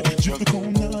drunk yet. Drip the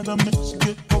crown out and make she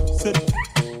get upset.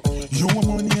 You want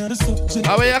money on the subject.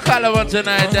 How will you call her one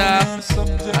tonight, dad?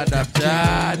 Adapt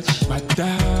that. My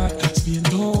dad, spin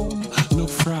down, look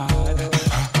fried.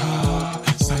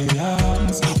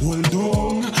 Science, hold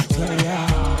on,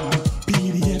 client.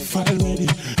 PDF file ready.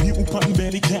 New pan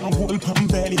belly, can't hold pan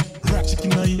belly. Ratchet in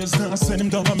my ears, now send him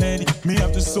down a medi. Me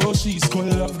have the soul, she's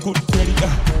called love, good credit.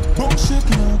 Bone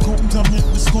shaking and come to make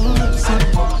the skull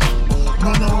upset.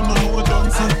 No,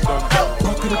 don't say.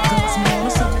 Back of the class, me on the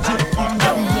subject.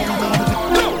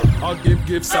 I'll give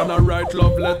gifts and I write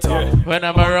love letter. When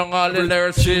I'm around all the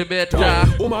lyrics, she better.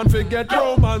 Woman forget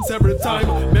romance every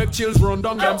time. Make chills run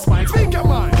down them spines. Speak your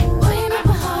mind. Boy, you make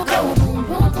my heart go boom,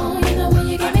 boom, boom. You know when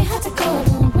you get me hot to go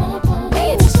boom, boom, boom.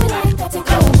 When you touch me like that to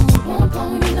go boom, boom,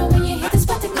 boom. You know when you hit the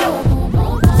spot to go boom,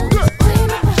 boom, boom. Boy, you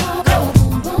make my heart go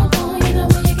boom, boom, boom. You know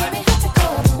when you get me hot to go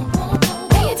boom, boom, boom.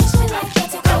 When you touch me like that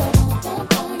to go boom, boom,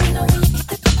 boom. You know when you hit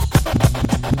the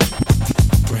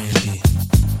Brandy,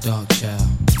 dog child,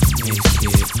 Mace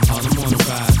Kid, all them on the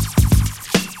rise.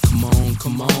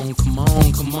 Come on.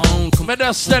 But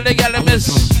that's still the girl, miss.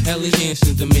 Ellie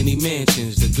Hansons, the mini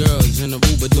mansions. The girls in the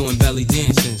Aruba doing belly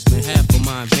dancing. Spend half of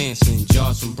my advancing.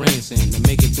 Jars from Branson to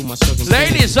make it through my circumstance.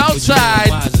 Ladies outside.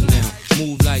 Now.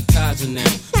 Move like Kaiser now.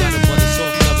 Got a butter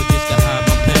soft lover just to hide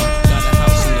my pound. Got a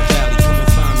house in the valley, come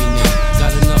and find me now.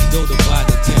 Got enough dough to buy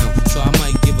the town. So I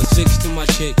might give a 6 to my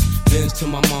chick. Benz to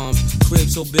my mom's. Crib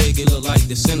so big it look like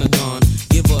the Synagogue.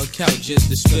 Give her a couch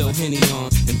just to spill Henny on.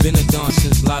 And been a gone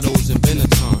since Lotto's and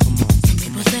Benetton. Come on. Some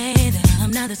people say that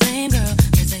I'm not the same girl.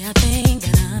 They say I think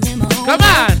that I'm in my own. Come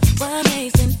on. What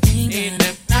makes them think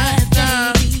that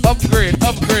I'm Upgrade.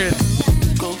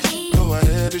 Go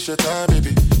ahead, it's your time,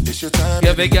 baby. It's your time.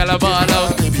 Give a girl a ball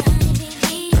out.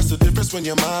 That's the difference when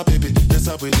you're my baby. That's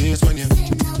how it is when you.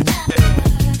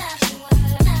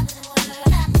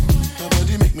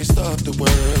 Nobody make me stop the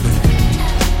world.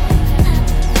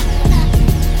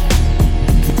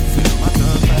 Feel my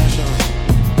love passion.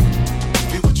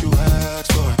 Be what you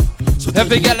asked for. So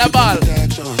Every girl a ball.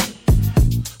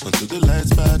 Until the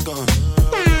lights back on.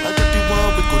 I got the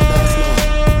one we could last long.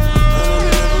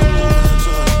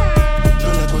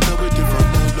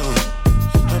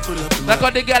 I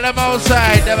got the girl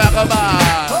outside, the back of bar.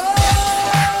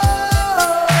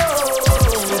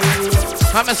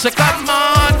 I'm say, come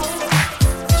on.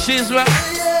 She's well.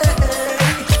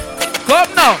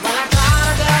 Come now.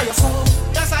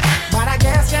 But I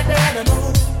guess you didn't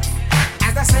know.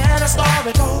 As I said, the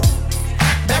story goes.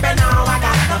 Baby, now I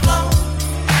got the flow.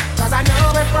 Cause I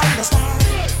knew it from the start.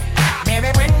 Baby,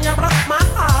 when you broke my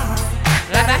heart.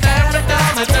 That I never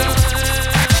done.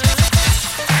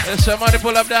 If somebody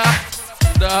pull up that.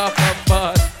 Dog, come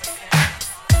on.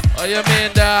 Oh, you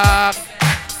mean dog?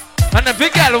 And the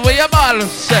big girl, where your ball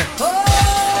set? Oh.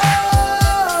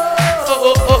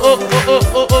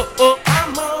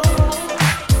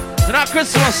 Not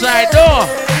Christmas side, no.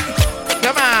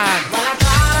 Come on.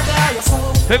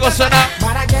 Here goes son up.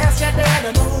 But I guess you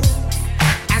didn't know.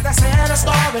 As I said, the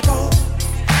story goes.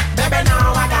 Baby,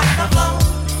 now I got the flow.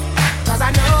 Cause I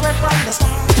knew it from the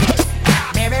start.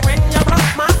 Baby, when you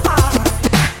broke my heart.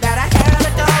 That I held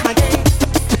it down again.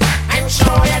 I'm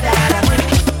sure you that I win.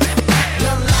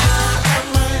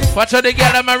 Watch how the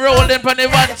girl am a rolling from the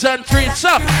 1, 2, 3, so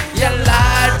you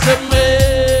lied to me.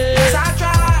 Yes, I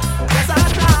tried.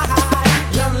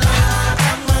 You lied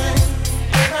to me.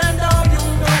 Even though you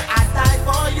know I died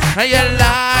for you. And you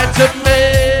lied to me.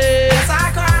 Yes, I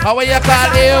cried. How will you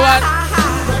call you one?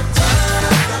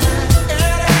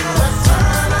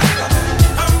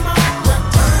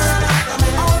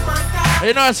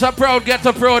 You know it's a proud, get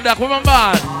a proud, that woman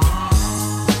man.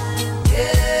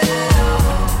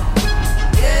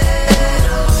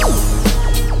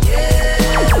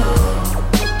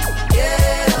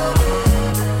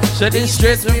 So these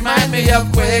streets remind me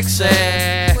of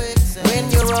quicksand.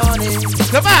 When you're on it,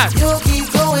 come on, you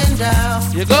keep going down.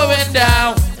 You're going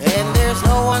down. And there's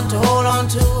no one to hold on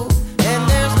to. And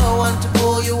there's no one to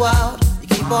pull you out. You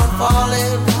keep on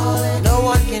falling. No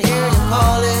one can hear you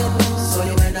calling.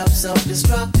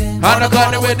 destructing. On the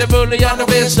corner with the bully on the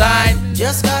waistline.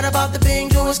 Just got about the bing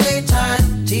doing skate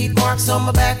time. Teeth marks on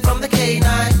my back from the K9.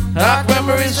 Dark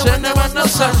memories and there was no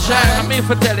sunshine. I mean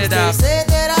for tell it They up. said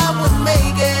that I would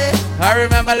make it. I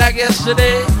remember like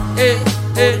yesterday.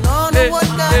 Holding on to what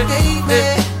God gave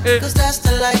me. Cause that's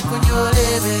the life when you're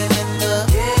living in the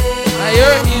Are you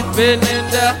eating in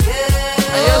the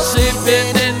Are you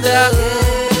sleeping in the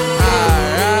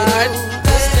Alright.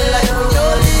 That's the life when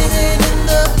you're living in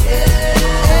the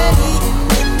eating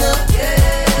in the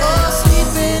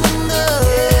sleeping in the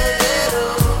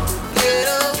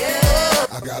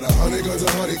I got 100 guns,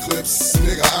 100 clips.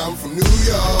 Nigga, I'm from New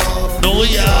York. New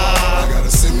York. I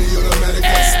gotta send me automatic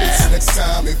spits next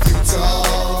time if you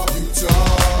talk.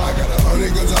 I got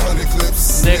 100 guns, 100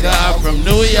 clips. Nigga, I'm from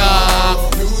New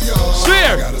York.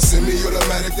 Swear. I gotta send me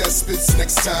automatic that spits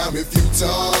next time if you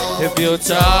talk. If you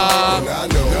talk. And I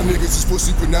know y'all niggas is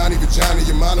pussy, but not even vagina.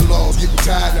 Your monologues getting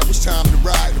tired. Now it's time to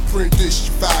ride. The print this,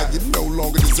 you fired. You no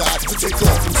longer desire to take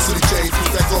off from the city chains.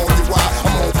 Put back on your wire.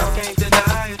 I'm on. I can't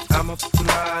deny it. I'm a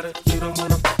rider. You don't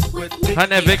wanna with me. I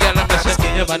never get on the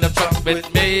second, you wanna fuck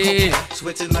with me.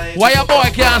 Switching lanes. Why your boy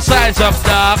can't size up,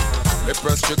 dog? Me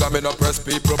press trigger, me no press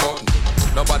people button.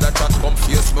 Nobody chat come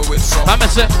face me with some. I'm a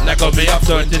set, like me up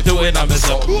 22 in a mess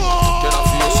up. Then I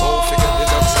feel so figure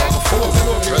it up strong.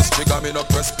 Press trigger, me no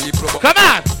press people button. Come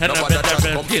on! And Nobody chat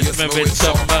come face me with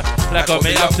some. Like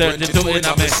me up 22 in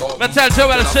a mess. But tell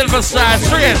Joel Silver Star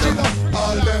straight.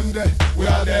 All them there, we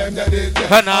all them that did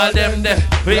that. And all them there,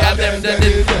 we all them that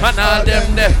did. And all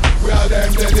them there, we all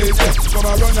them that did that. Come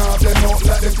and run off them out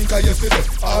like them think I yesterday.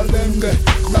 All them there,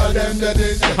 we all them that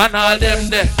did that. and all them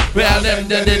there, we all them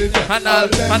that did. And all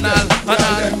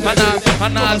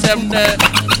them there.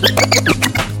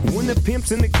 When the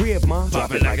pimp's in the crib, ma,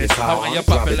 pop it like it's hot. I want you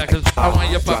pop it like it's hot. I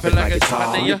want you pop it like it's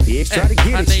hot. I need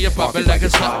you pop it like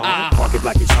it's hot. Park it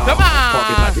like it's hot. Come on. Park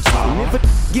it like it's hot.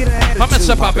 Get an attitude. Come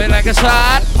and pop it like it's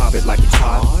hot. Pop it like it's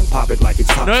hot. Pop it like it's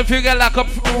hot. No, if you get locked up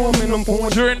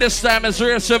during this time, it's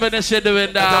real service you're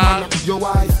doing that. Your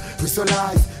wife, prison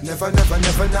life, never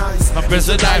nice. A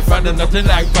prison life and nothing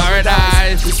like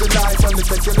paradise. Prison life and the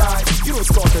take your life. You don't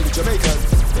score to the Jamaicans.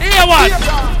 Hear what?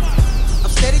 I'm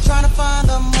steady trying to find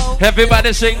the most.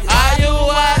 Everybody sing, are you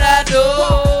what I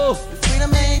do?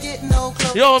 Freedom ain't getting no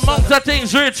closer. Yo, amongst the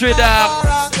things rich with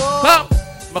come.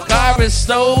 My car is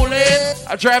stolen.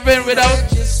 I'm driving without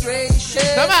registration.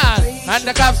 Come on. And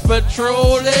the cops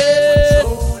patrolling.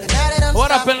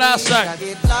 What happened last night?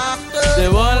 They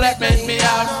won't let me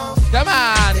out. Come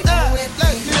on.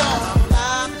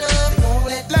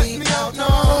 Let me out,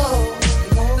 no.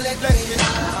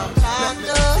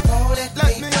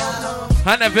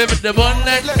 And if they won't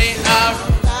let me out.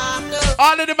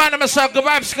 All of the man of myself, go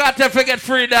vibe Scott and forget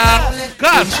freedom.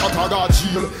 Cause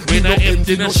we no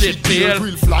empty no shit deal. No,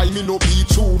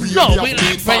 we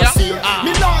like fire.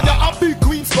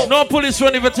 No police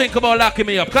won't even think about locking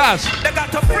me up. Cause they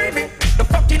got to free me. The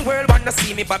fucking world wanna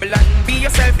see me. Babylon, be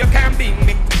yourself, you can't be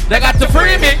me. They got to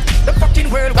free me. The fucking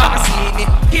world wanna see me.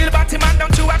 Kill Batman,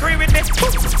 don't you agree with me?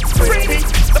 Free me.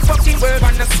 The fucking world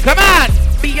wanna see me. Come on.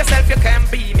 Be yourself, you can't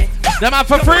be me. Them have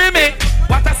for free me.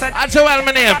 What I said. That's well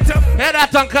my name. Hey, that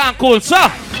tongue can't cool, so.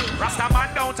 Rasta man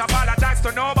don't apologize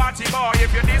to nobody, boy.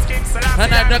 If you this King Selassie,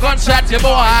 and then the gunshot, you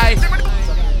boy.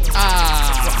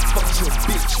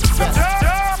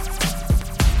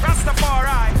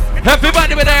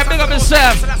 Everybody be there, big up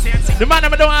yourself. The man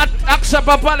that don't accept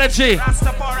apology.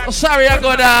 Oh, sorry, I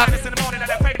go there.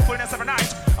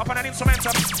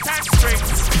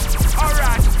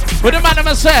 But the man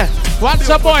that say, once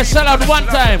a boy sell out one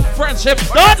time, friendship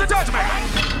done.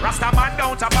 Rasta man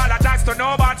don't apologize to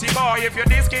nobody, boy. If you're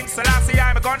this King Selassie,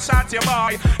 I'm a gunshot, your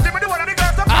boy. Give me the one of the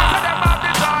girls that them out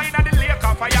the joint and the lake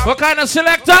of fire. What kind of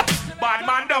selector? Bad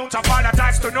man don't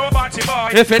apologize to nobody, boy.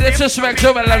 If it is disrespect,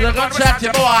 you will have a gunshot,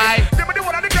 your boy. Give me the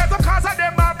one of the girls that cause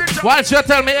them out the joint. Why don't you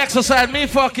tell me exercise, me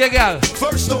fuck your girl?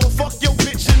 First off, fuck your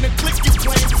bitch in the click you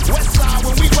claim. West side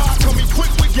when we ride, coming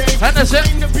quick with game. And that's it.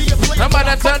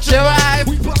 Nobody touch your wife.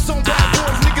 We bust on bad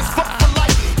boys, niggas fuck for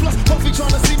life. Plus Puffy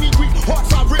trying to see me weak,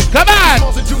 hearts I rip. Come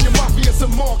on.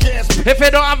 If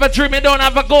you don't have a dream, you don't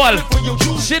have a goal.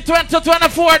 Shit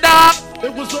 2024, dog.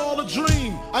 It was all a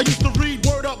dream. I used to read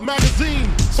Word Up magazine.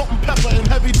 Salt and pepper and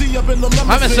heavy D up in the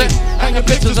limousine. Hanging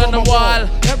pictures on the wall.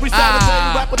 Every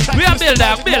Saturday, rap attack. We are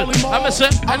build. I'm a say.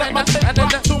 I let my tape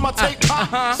rock to my tape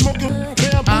pop. Smoking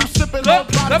bamboo, sipping on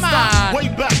Come on. Way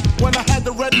back when I had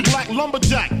the red and black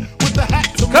lumberjack with the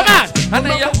hat to come on.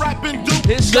 Remember rapping Duke?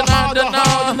 It's the hard.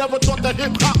 Never thought that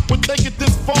hip hop would take it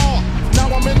this far. Now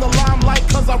I'm in the limelight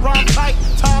cause I rhyme tight.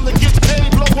 Time to get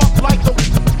paid, blow up like the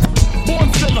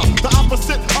born sinner. The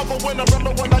opposite of a winner.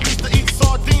 Remember when I used to eat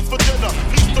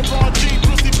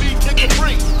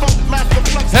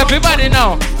Everybody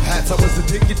now. Perhaps I was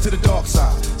addicted to the dark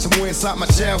side. Somewhere inside my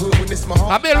childhood when it's my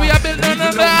heart. We are built no.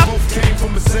 Both came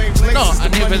from the same place. No, I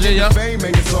never did ya. Fame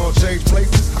made us all change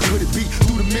places. How could it be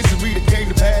through the misery that came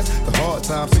to pass? The hard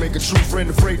times make a true friend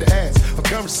afraid to ask. A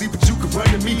currency, but you can run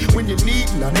to me when you need,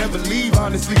 and I never leave.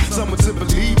 Honestly, someone to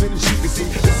believe in, as you can see.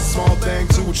 It's a small thing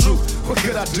to a truth. What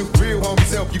could I do? Real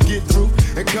homies help you get through.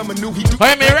 And coming new, he do.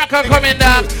 Hey, me record coming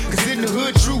down. Cause in the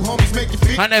hood, true homies make you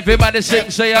feel. And everybody sing,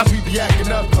 say ya. We be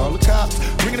acting up, call the cops.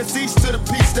 Bringing a cease to the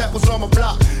peace that was on my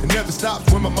block. And never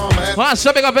stopped when my mama asked. Well,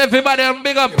 so big up everybody and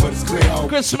big up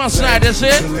Christmas night, you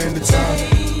see?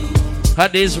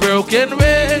 Had these broken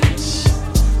wings.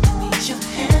 Need your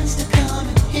hands to come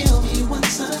and heal me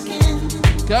once again.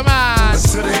 Come on.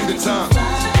 Till the end of time.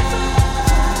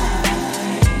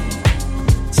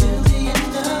 Till the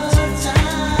end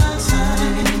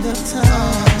of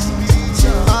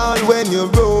time. All when you're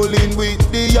rolling with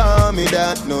the army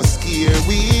that no scare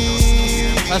we.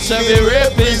 That's how we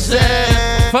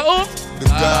represent. For who? The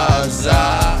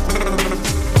Gaza.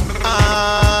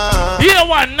 Here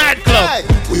one nightclub. Hey.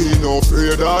 We no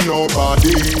afraid of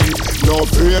nobody. No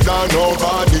afraid of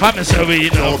nobody. I'm say we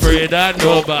no afraid of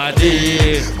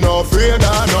nobody. No afraid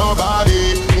of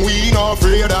nobody. We no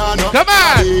afraid of nobody. Come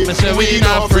on. I say we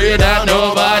no afraid of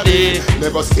nobody.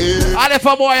 Never scared. And if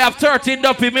a boy have 13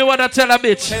 dumpy, me wanna tell a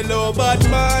bitch. Hello, bad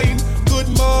mind. Good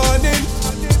morning.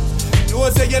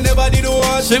 You say you never did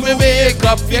want see me wake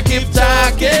up, you keep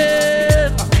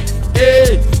talking.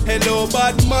 Hey. Hello,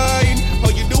 bad mind. How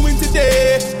you doing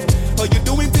today? How you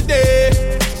doing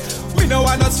today? We know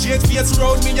I not straight face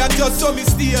around me, I just saw me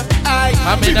steer.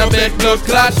 I'm in a bed blood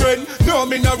clot. No,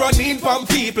 me no running from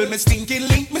people. Me stinking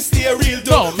link, me stay real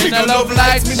dope. No, me no love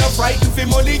lights. Me no frightened for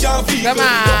money and people. Come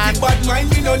on. Bad mind,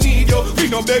 me no need you. Me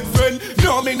no big friend.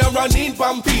 No, me no running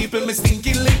from people. Me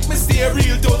stinking link, me stay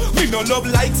real dope. Me no love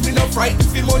likes, me no frightened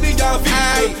for money and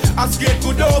people. I scared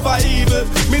good over evil.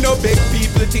 Me no beg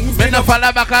people things. Me no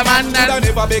follow back a man. I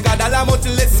never beg a dollar, much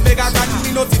less beg a gun.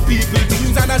 Me no see people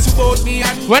things and I support me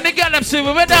and. When they get them see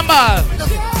me with them all.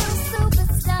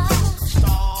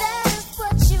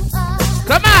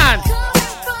 Come on.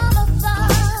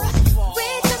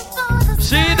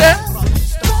 See them?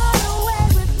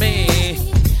 Me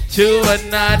to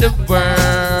another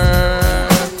world.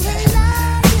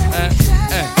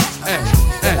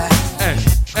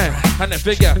 And if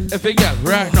you get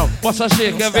right now, what's a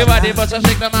shake? Everybody, what's a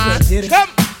shake, the man? Come.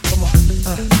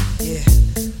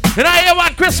 You know you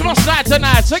want Christmas night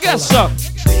tonight, so guess so.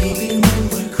 Baby, when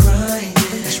we're crying,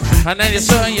 and then you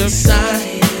saw your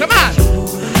side. Come on.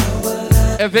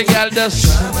 Every girl just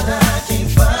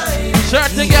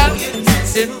certain girl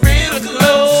in real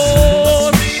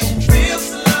clothes.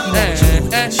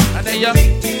 And then you.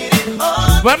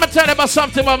 Well, I'm tell you about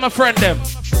something about my friend them.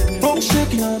 Come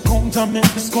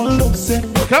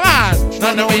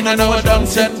on. No, we don't know what I'm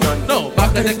said. No,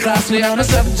 back in the class we on the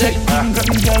subject. I'm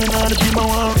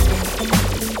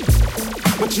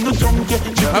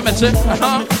a say,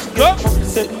 go.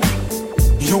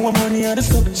 You money on the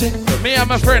subject. Me and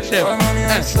my friend them.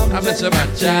 I'm a say, my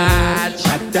judge.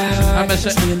 I'm a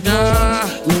say, no.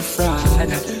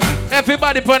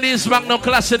 Everybody on this Magnum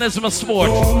clashing is my sport.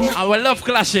 I will love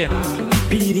clashing.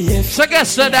 So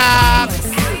guess the dog.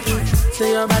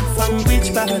 Say you're back from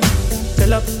which bag?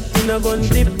 Tell up, you know gon'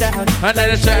 dip that. And then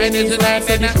the Chinese tonight,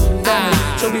 show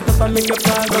it up and make your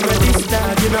fall from a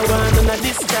discharge. You know one on a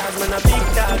discharge, man a big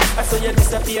dog. I saw you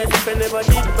disappear if you never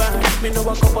did back. Me know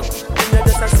a couple, you know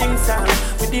just a sing song.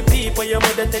 With the people your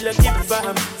mother tell you keep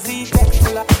fam. See text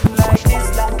like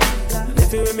this like. If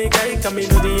you make I come in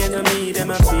to the enemy, them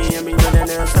a free. I mean no they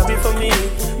never stop it for me.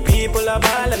 People are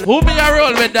ballin'. Who me a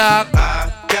roll with dog?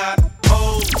 I got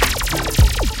hope.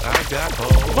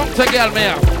 Come to girl me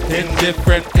up in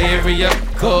different area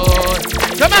code.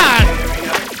 Come on.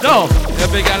 No,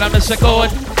 every girl I'm a code.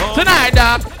 Tonight,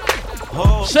 dog.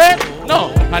 Say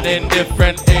no, and in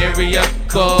different area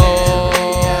code.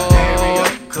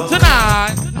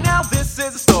 Tonight. Now this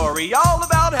is a story all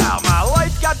about how my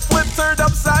life got flipped, turned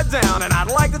upside down, and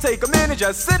I'd like to take a minute,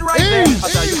 just sit right there. I'll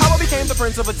tell you how I became the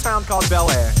prince of a town called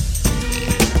Bel Air.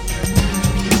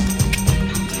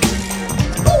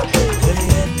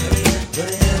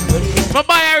 My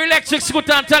buy her electric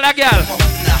scooter and tell a girl.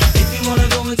 If you wanna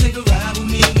go and take a ride with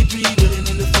me, we three willing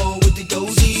in the fall with the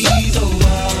goatees. Oh,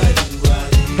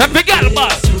 ride. Every girl,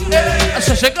 boss.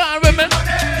 So she gone with me.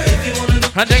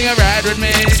 And then you ride with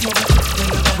me.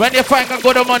 When you find a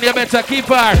good money, you better keep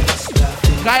her.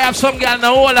 I have some girl in the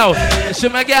whole out. You see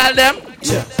my girl them?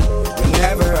 Yeah.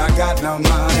 Whenever I got no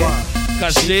money,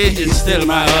 cause she is still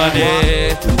my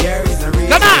honey.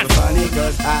 Come on! funny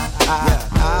cause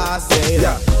I say I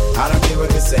don't care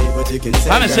what you say, but you can say,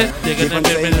 girl. Keep on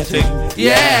saying the thing,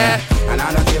 yeah. And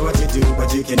I don't care what you do,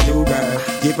 but you can do, girl.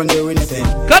 Keep on doing the thing,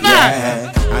 come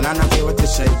on. And I don't care what you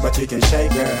shake, but you can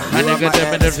shake, girl. And you get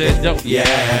them in the thing,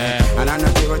 yeah. And I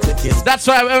don't care what you kiss. That's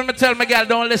why when I tell my girl,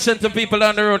 don't listen to people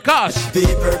on the road, cause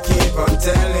people keep on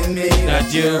telling me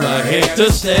that you're here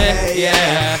to stay,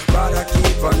 yeah. But I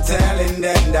keep on telling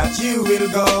them that you will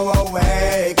go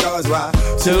away, cause what?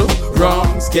 Two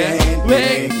wrongs can't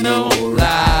make no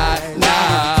right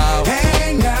now.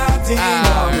 Ain't nothing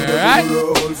wrong with the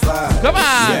rule fight. Come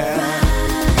on. Yeah.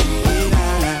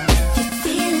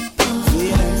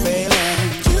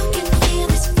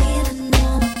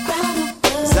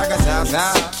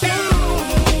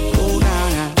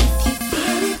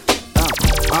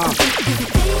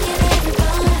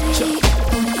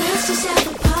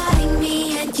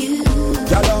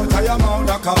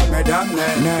 Call me damn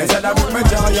name. They said I bring me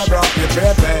joy, you brought me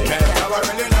tripping. Now I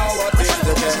really know what is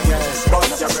the case.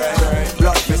 Bust your brain,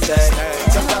 blood mistake.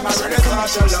 Sometimes I really thought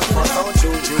your love was so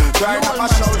true. Crying on my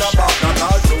shoulder, but not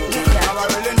all true. Now I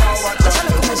really know what to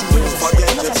do. Forget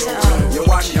your truth. You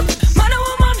want your man and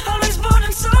woman always born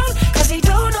and soul, cause they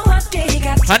don't know what they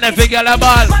got. And if you get a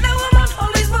ball. Man and woman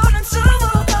always born and soul.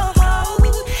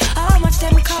 How much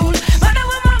them cold. Man and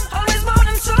woman always born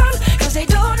and soul, cause they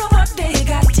don't know what they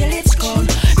got till it's cold.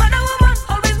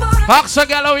 Ask a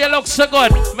girl how you look so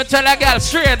good. Me tell a girl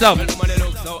straight up. What's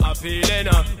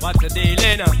the deal?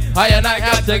 I and I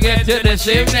have to get to this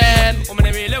evening.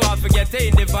 Woman, really want to get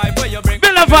in the vibe where you bring.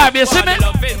 Build a vibe, you see me?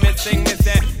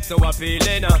 So I'm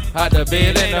feeling had a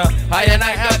feeling I and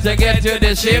I have to get to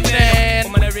this evening.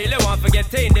 Woman, I really want to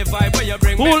get in the vibe where you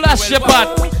bring. Who lost your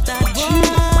pot?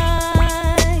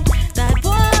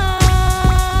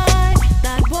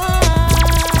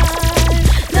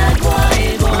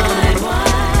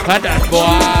 And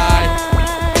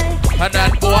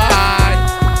that boy,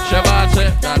 Shabbat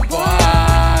said, that boy.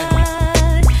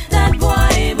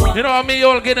 You know what me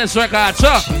old Guinness record,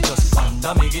 sir?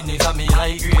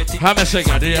 I'm a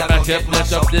singer, do you make it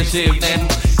bless up this evening?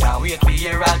 Can't wait to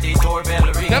hear all the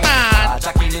doorbell ring. Come on!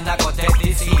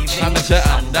 I'm a singer,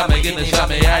 I'm a Guinness,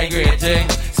 I'm a high great thing.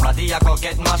 Smarty, I go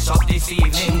get mashed up this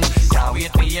evening. Can't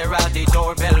wait to hear all the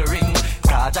doorbell ring.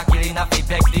 Jacqueline, I feel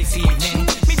back this evening.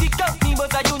 Me,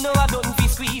 but you know I don't be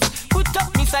squeeze. Put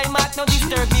up me side mark, now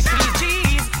disturb me please.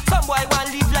 Jeez, some boy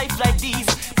want live life like this,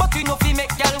 but you know fi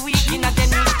make y'all weak in a den.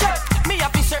 Me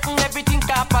have be certain everything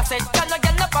can pass it. Y'all no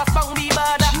pass bang we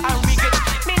bother and regret.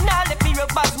 Me nah let me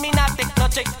rub back, me nah take no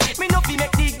check. Me no fi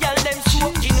make the girl them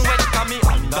smoking wet. Cause me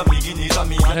under me guineas and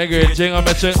me. Hey, great thing I'm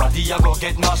missing. Smarty, I go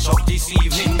get mashed up this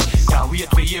evening. Can't wait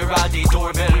to hear all the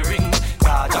doorbell ring.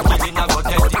 Jacqueline, I go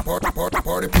get the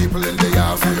party people in the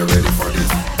house, are you ready for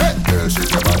this? Hey, girl,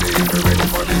 shake your body if you're ready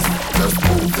for this. Just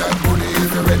move that booty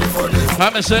if you're ready for this.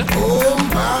 I'm missing. Boom,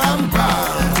 bam,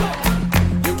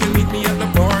 bam. You can meet me at the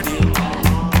party.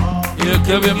 You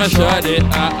can be my shawty.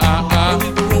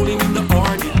 We'll be rolling in the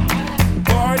party.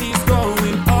 Party's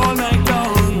going all night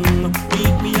long.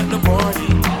 Meet me at the party.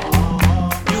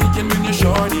 You can bring your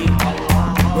shorty.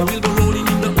 We'll be rolling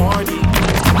in the party.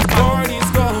 Party's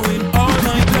going all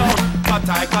night long. Cut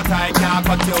I can't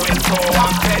cut you in two.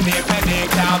 Penny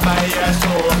can't buy your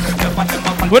show.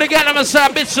 What again? I'm gonna say a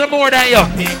bit some more than you.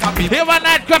 Here one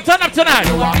night, come turn up tonight.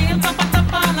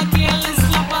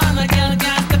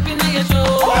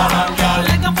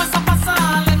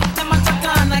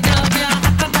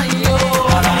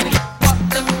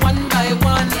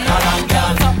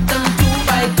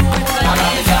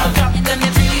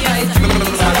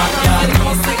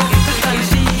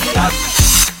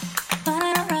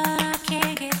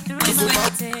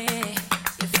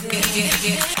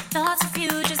 Thoughts of you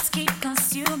just keep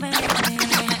consuming me.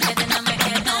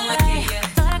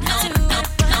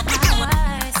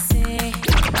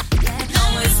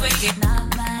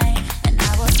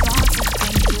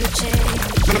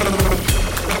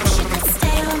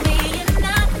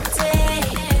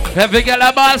 Every girl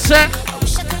a ball say.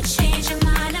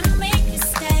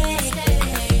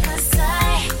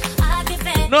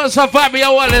 No, so far be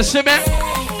a wall, see me?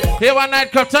 Here one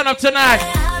night, come turn up tonight.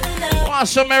 Want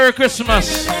some Merry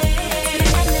Christmas.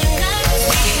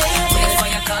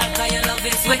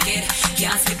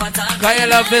 Cause your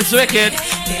love is wicked.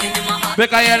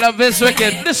 Because your love is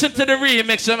wicked. Listen to the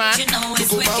remix, man.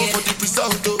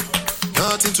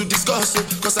 Nothing to discuss,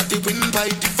 cause I did win by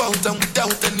default and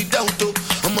without any doubt.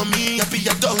 I'm a me happy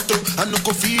adult. I no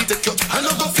go feed the girl, I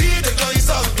no go feed the guys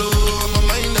out. My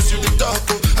mind as you the talk.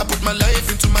 I put my life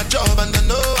into my job and I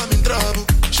know I'm in trouble.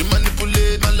 She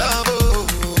manipulate my love.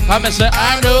 I'm say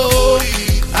I know,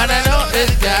 and I know this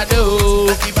guy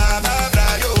do.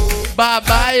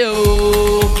 by you.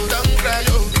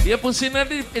 Your pussy not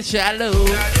deep, it's shallow.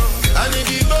 I need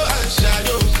to go and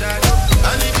shadow.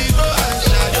 I need to go and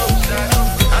shadow.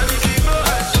 I need to go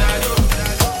and shadow.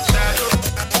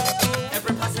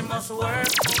 Every person must work.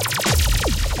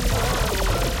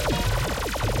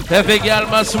 Every girl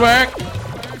must work.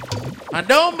 And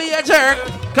don't be a jerk.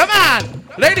 Come on,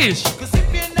 ladies. Cause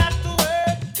if you're not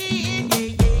working,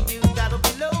 you gotta be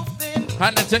loafing.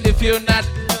 And if you're not,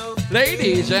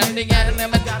 ladies, and the girl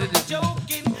never gotta be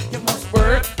joking. You must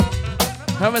work.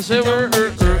 Have a say work. I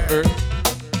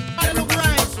look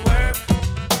right.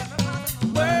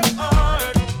 Work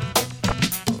hard.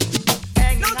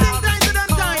 No things tight to them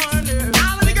tight.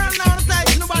 All of the girls now the tight.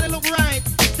 Nobody look right.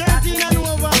 13 and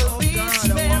over. You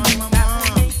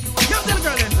tell the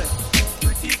girl then say.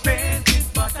 Pretty faces,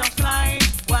 butterfly.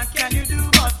 What can you do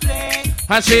but play?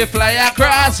 And she fly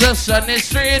across the sunny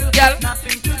street, girl.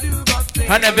 Nothing to do but play.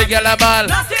 And every girl a ball.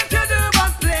 Nothing to do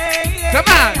but play. Come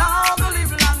on. All the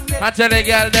live long day. I tell the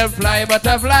girl them fly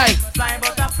butterfly. Fly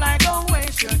butterfly, don't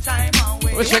waste your time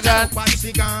away. What's your gun?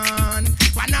 She gone.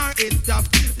 Pan her head up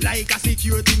like a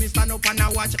security. Me stand up and I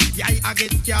watch. Yeah, I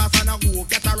get gas and I go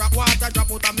get a rock water drop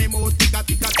out of me mouth. Ticka.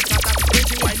 When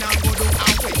she wine and go down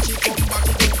and when she come back,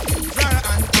 she go her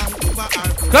and over her.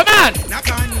 Come on. Knock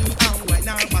on me and wine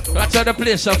her back. That's how the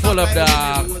place are full of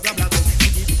dog.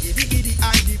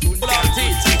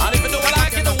 And if you don't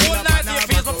like it, the whole night your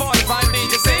face before the 5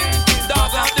 DJ sing. Dog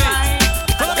like this.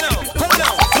 Pull it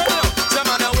down. Some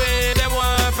man away, them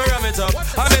want to ram it up.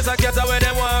 I miss a cat away,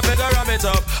 them want to ram it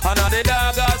up. And now the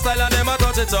dog got style and them a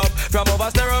touch it up. From over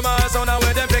stereo man, sound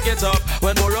away, them pick it up.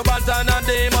 When Burro Bantan and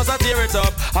they must a tear it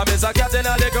up. I miss a cat in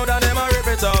the crowd and them a rip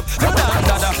it up. From Dan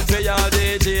Dada, me all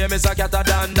DJ, miss a cat a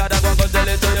Dan Dada. Go tell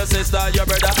it to your sister, your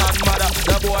brother and mother.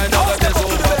 The boy know that this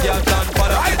over cat and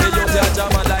father. The youth a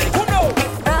jam and like.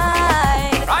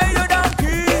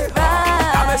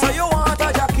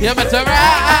 You better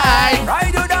ride.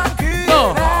 Ride your donkey.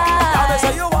 No. Y'all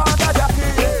say you want a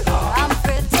jacket. I'm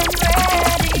fit and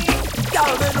ready.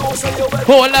 Y'all may know say you better.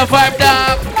 Hold the vibe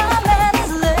down. My man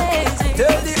is lazy.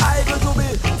 Tell the idol to me.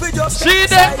 We just See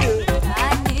them. I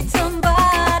need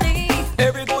somebody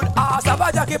Every good ass have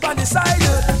a jacket on the side. to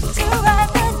ride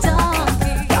the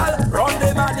donkey. Y'all run the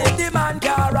man if the man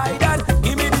can't ride and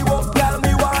give me the work, girl,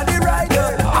 me want the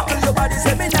rider. After your body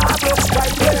say me nah broke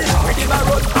strike. Well, it's pretty my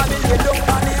road, I mean you don't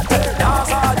want it.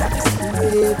 Dance all that is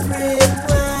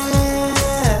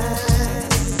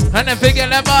And then figure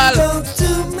them all. Go to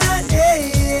my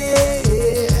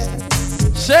head.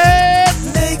 Shit.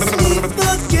 Makes me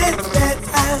forget that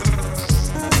I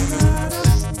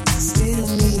still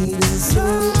need a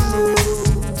soul.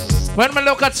 When I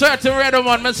look at certain red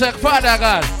one, I say, Father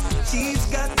God. She's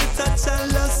got the touch I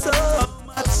love so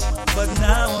much, but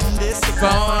now I'm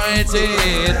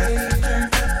disappointed.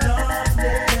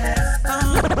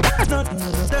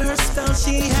 Her style,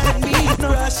 she had me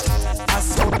crushed. I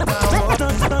saw now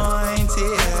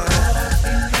disappointed.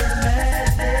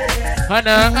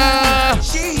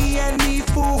 She had me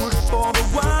fooled for a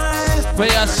while. For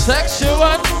your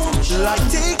sexual. Like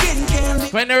taking candy.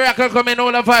 When the record come in,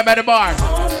 all the vibe at the bar.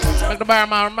 Make the bar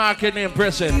man market in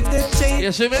prison.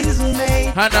 You see me?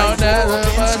 I know that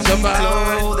was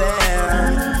about.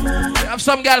 Have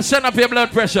some girls send up your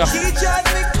blood pressure. She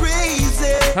drives me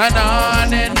crazy. And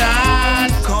on and on.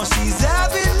 Cause she's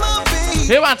having my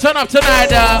baby. He want to turn up tonight,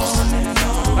 dog.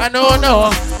 I know,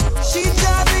 no. She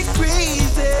drives me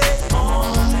crazy.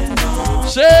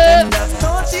 Shit. And I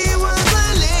thought she was a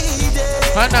lady.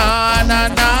 And on.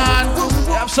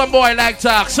 Have some boy like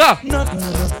talk, so. No.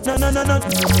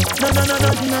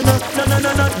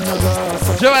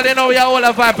 Joel, you know we are all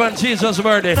a vibe on Jesus'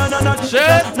 birthday.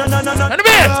 Shit. And the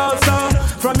bit.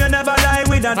 From you never lie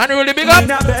with an and really big up.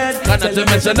 in a bed. Got nothing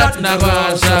to say nothing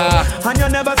about, sir. And you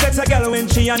never sex a girl when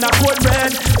she on a cold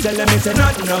bread. Tell them it's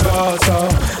nothing about, so.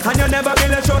 And you never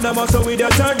build a shoulder muscle with your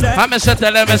third leg. I'm a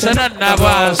tell them it's nothing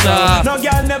about, sir. No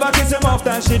girl never kiss him off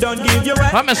and she don't give you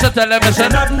wet. I'm a tell them it's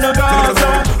nothing about,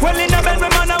 so. Well in a bed, my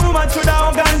man and woman should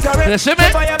have gone correct. You see me?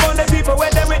 Fire burn the people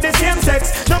where they with the same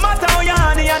sex. No matter how you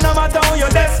honey and no matter how you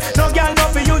desk. No girl no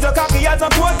for use your cocky as a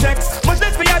cortex. Much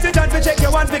less for you to to check your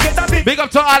one to get a big. Big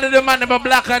up to all of the man about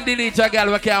black and delete a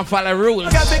girl we can't follow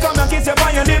rules. Girl become a kiss you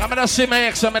on your lip. I'm gonna see my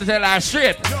ex, I'm gonna tell her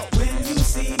straight.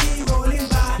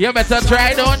 You better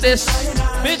try down this.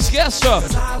 Bitch, guess so.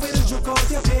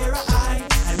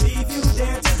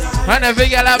 And every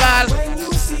girl a ball.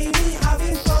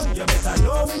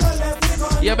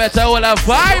 You better hold a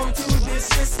vibe.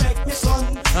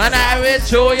 And I will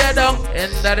show you down.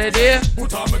 End of the day.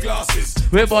 Put on my glasses.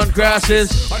 We burn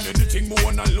crosses. And then the everything me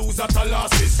wanna lose at a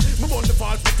losses. Me bun the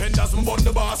false pretenders, me bun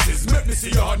the bosses. Make me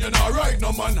see you on, you know, right,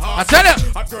 no man I has. tell you.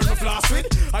 I girl me floss with,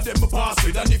 I them me pass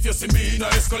with. And if you see me in a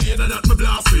escalator that me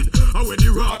blast with, and when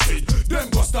you rock it, them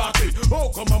go start it. Oh,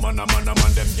 come on, man, them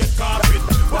get caught with.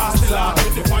 Pass the lot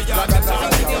with the fire, the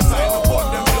time, the sign, the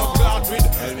bun, them look glad with.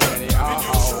 When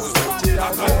you shoes, them till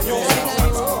I got you.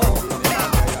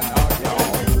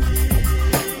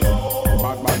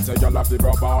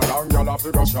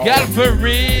 Girl for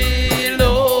real,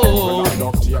 oh.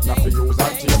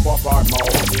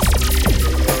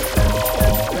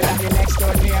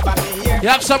 You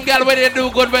have some girl where they do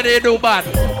good, where they do bad.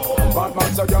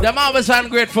 Them always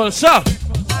ungrateful, so. I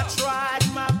tried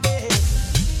my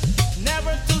best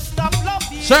never to stop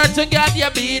loving. Certain girl, you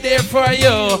be there for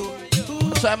you.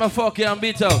 So I'ma fuck you and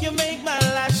beat up. You make my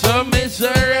life so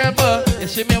miserable. You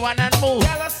see me one and move.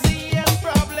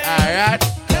 Alright,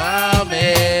 come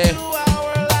here.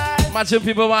 Imagine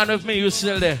people want with me, you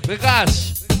still there.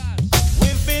 Because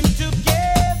we've been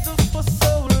together for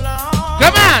so long.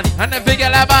 come on, and the big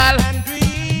girl a ball.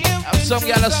 Have some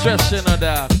girl a stress, you know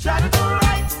that. Try to do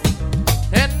right.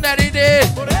 End of the day,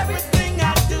 but everything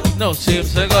I do no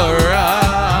seems to go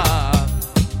wrong.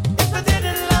 If I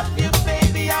didn't love you,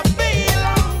 baby, I'd be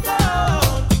long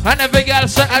gone. And the big girl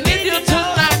say, I need you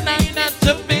tonight, not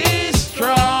to be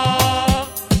strong.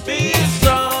 Be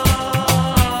strong.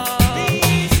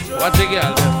 Be strong. What the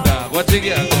girl them, dog? What the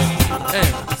girl them? Hey.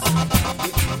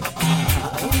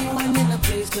 I'm in a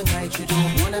place tonight you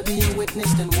don't wanna be a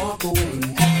witness and walk away.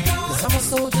 Cause I'm a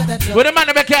soldier that With the man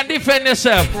that can't defend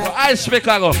yourself, I speak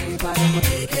I go.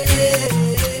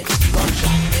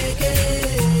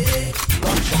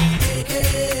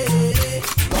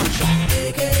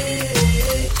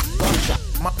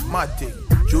 Mad thing.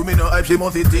 You me no hype, she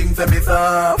must think for me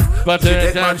soft. But she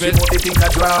take man, she must think a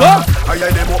drop. I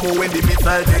hear them up when the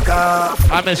missile take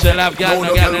off. I miss you love, girl,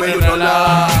 no girl, when you no don't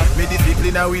love. laugh. Me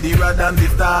discipline her with the rod and the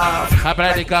staff. I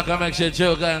play the cock and make you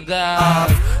choke and go.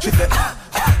 She said,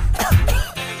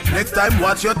 next time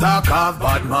watch your talk off.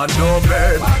 Bad man don't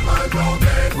bed.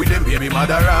 With them baby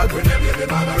mother rag.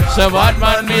 So bad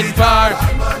man meet far.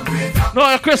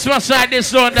 No Christmas side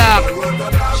this one dog.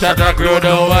 Shut up, crew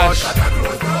don't watch.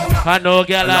 I know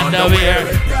girl underwear.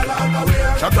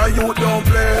 Shut up, you don't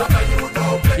play.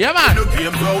 Yeah man.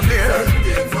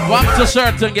 Walk to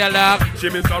certain girl dog.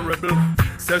 Jimmy's a rebel.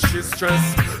 Says she's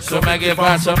stressed. So I give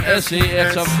her some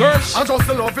SEX, of course. I'm just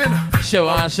loving. She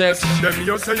want sex. Them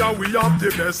you say we have the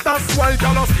best. That's why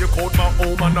y'all stick out my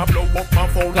home and I blow up my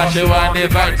phone. Cause she want the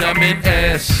vitamin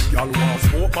S. Y'all want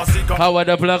smoke my cigar. How would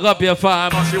I plug up your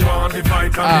farm? She want the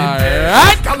vitamin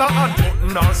S. Color and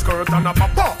button and skirt and a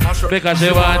pop. Because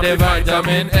she want the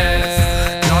vitamin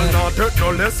S. Y'all not hurt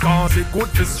no less cause it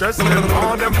could be stress. Them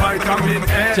want them vitamin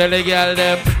S. Tell the girl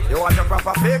them. You want a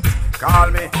proper fix? Call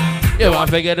me. You want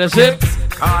to get a zip?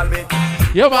 Call me.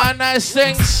 You want nice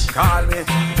things? Call me.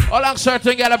 How long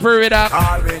certain girl approve it up?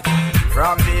 Call me.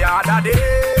 From the other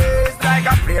days, like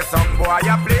I play some boy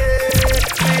I play.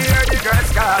 Hear the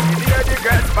girls calling, hear the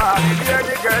girls falling, hear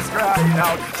the girls crying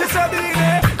out. She said,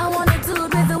 I want a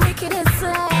dude with the wickedest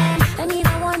slang. I need a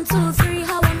 1, 2, 3,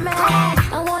 how a man.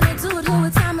 I want a dude who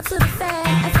would time it to the fan.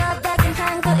 I thought back and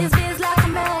hang, but his biz like a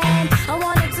man. I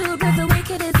want a dude with the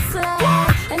wickedest slang.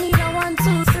 I need a 1,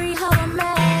 2, 3, how a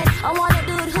man. I want a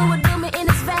dude who would do me in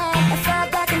his van. I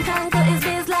thought back and hang, but his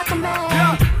biz like a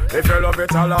man. if you love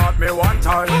it, allot me one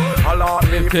time. Allot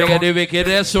me if you want the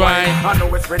wickedest wine. I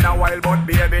know it's been a while, but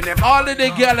baby, never. All of the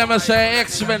girl them say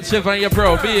expensive and you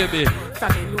pro, baby.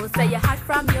 From you know say you hot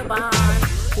from your band.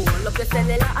 Pull up the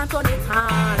cellular and turn it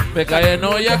on. Because you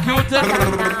know you're cute. Turn it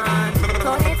on,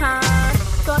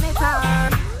 turn it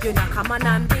on. You know come on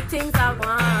and big things I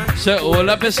want. So hold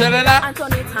up your cellular and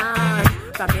turn it on.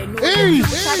 From you know you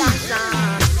put a dance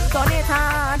on. Turn it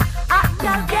on.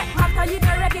 Girl get hotter, you the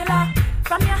regular.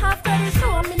 From your half to the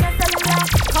show me the cellular.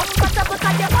 Comfortable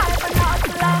cause your wife and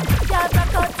hustler. Girl the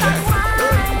touch and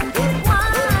wine.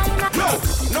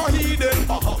 No he them,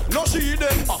 no she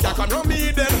them. You can no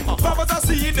me them. Papa's I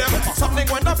see them. Something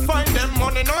when I find them.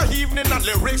 Money no evening and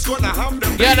lyrics gonna have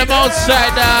them. Get them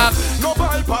outside, dog. No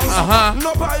bypass,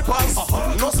 no bypass,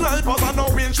 no snipers and no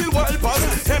windshield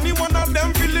wipers. Any one of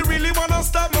them really wanna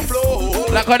stop me flow.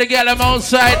 Like how they get them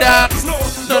outside, dog.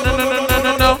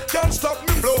 No. Can't stop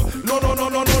me flow. No.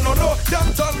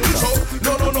 Can't turn me show.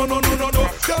 No.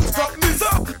 Can't stop me so.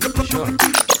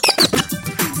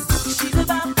 She's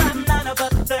about that 9 of a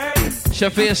 30. She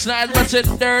feels nice, but it's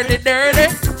dirty.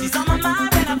 She's on my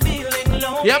mind when I'm feeling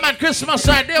low. Yeah, man, Christmas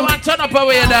side, they want to turn up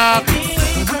away, dog. When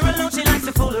we're alone, she likes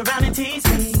to fool around and tease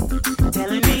me,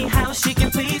 telling me how she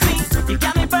can please me. You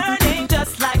got me burning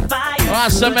just like fire.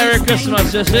 That's a Merry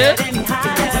Christmas, you see?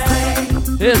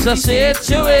 It's a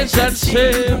situation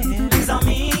shame.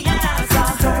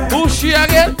 Who's she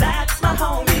again? That's my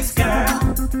homie's girl,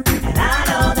 and I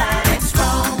know that it's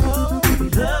wrong. We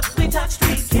looked, we touched,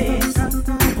 we kissed.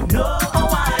 No,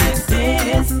 what is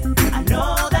this? I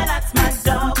know that that's my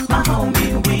dog, my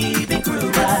homie. We been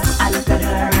through, but I looked at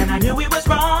her and I knew we was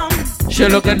wrong. She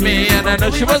looked at me and I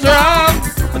knew she was wrong.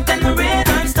 But then the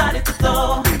rhythm started to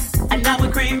flow, and now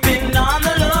we're creeping on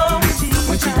the low.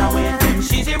 When she's not with him,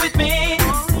 she's here with me.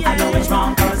 I know it's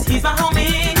wrong, cause he's my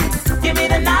homie. Give me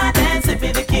the knife and slip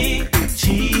me the key.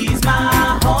 She's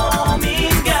my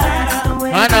homie's girl.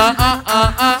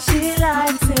 She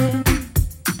likes it.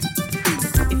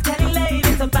 It's getting late,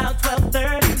 it's about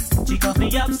 12:30. She calls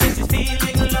me up, says she's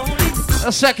feeling lonely.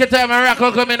 The second time a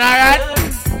record coming, alright?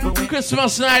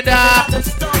 Christmas night,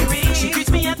 She greets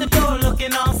me at the door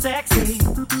looking all sexy,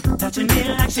 touching me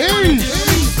like she wanted to.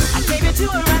 I gave it to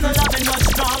her and the loving was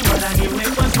strong, but I knew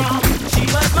it was wrong. She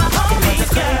was my homie's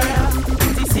girl.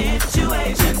 The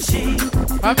situation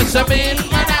I miss a mean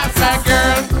and after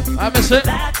girl. I miss it.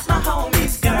 That's my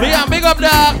homie's girl. Yeah, big up, dog.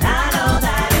 I know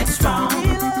that it's wrong.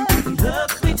 We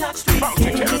looked, we touched, we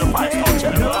kissed. No, what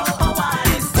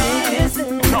is this? I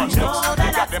know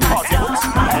that that's my dog,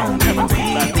 my homie.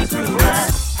 We be through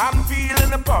us. I'm feeling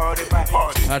the party vibe.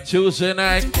 A Tuesday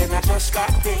night. And I just got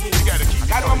paid.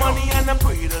 Got my money and a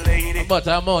pretty lady. But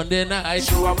a Monday night.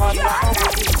 So I'm on my way.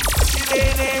 She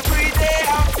laid every day.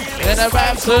 I'm feeling and a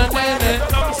vibe so many.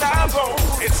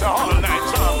 It's all night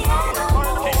long.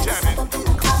 Keep jamming.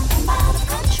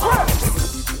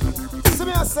 See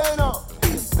me I say now.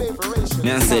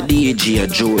 Me I say DJ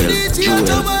Joel.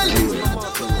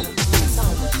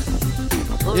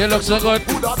 You look so good.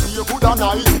 Good a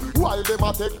night. While them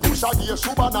a take push a day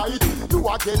sugar night. You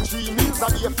a get 3 meals a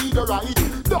day feed the right.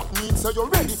 That means so you're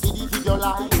ready for the figure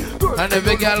life. And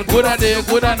every girl good a day,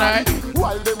 good a night.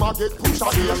 While them a get push a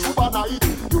day sugar night.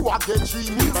 You a get 3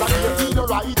 meals a day feed the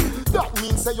right. That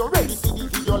means so you're ready for the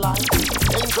figure life.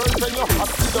 Enjoy when you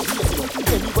have to the race you.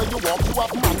 Anywhere you walk you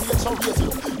have man let you raise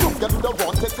you. Look them do the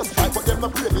wrong take the strike but them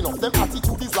not brave enough. Them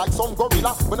attitude is like some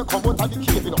gorilla when they come out of the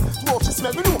cave enough. Throw she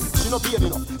smell me know she not baby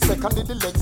enough. Second the legs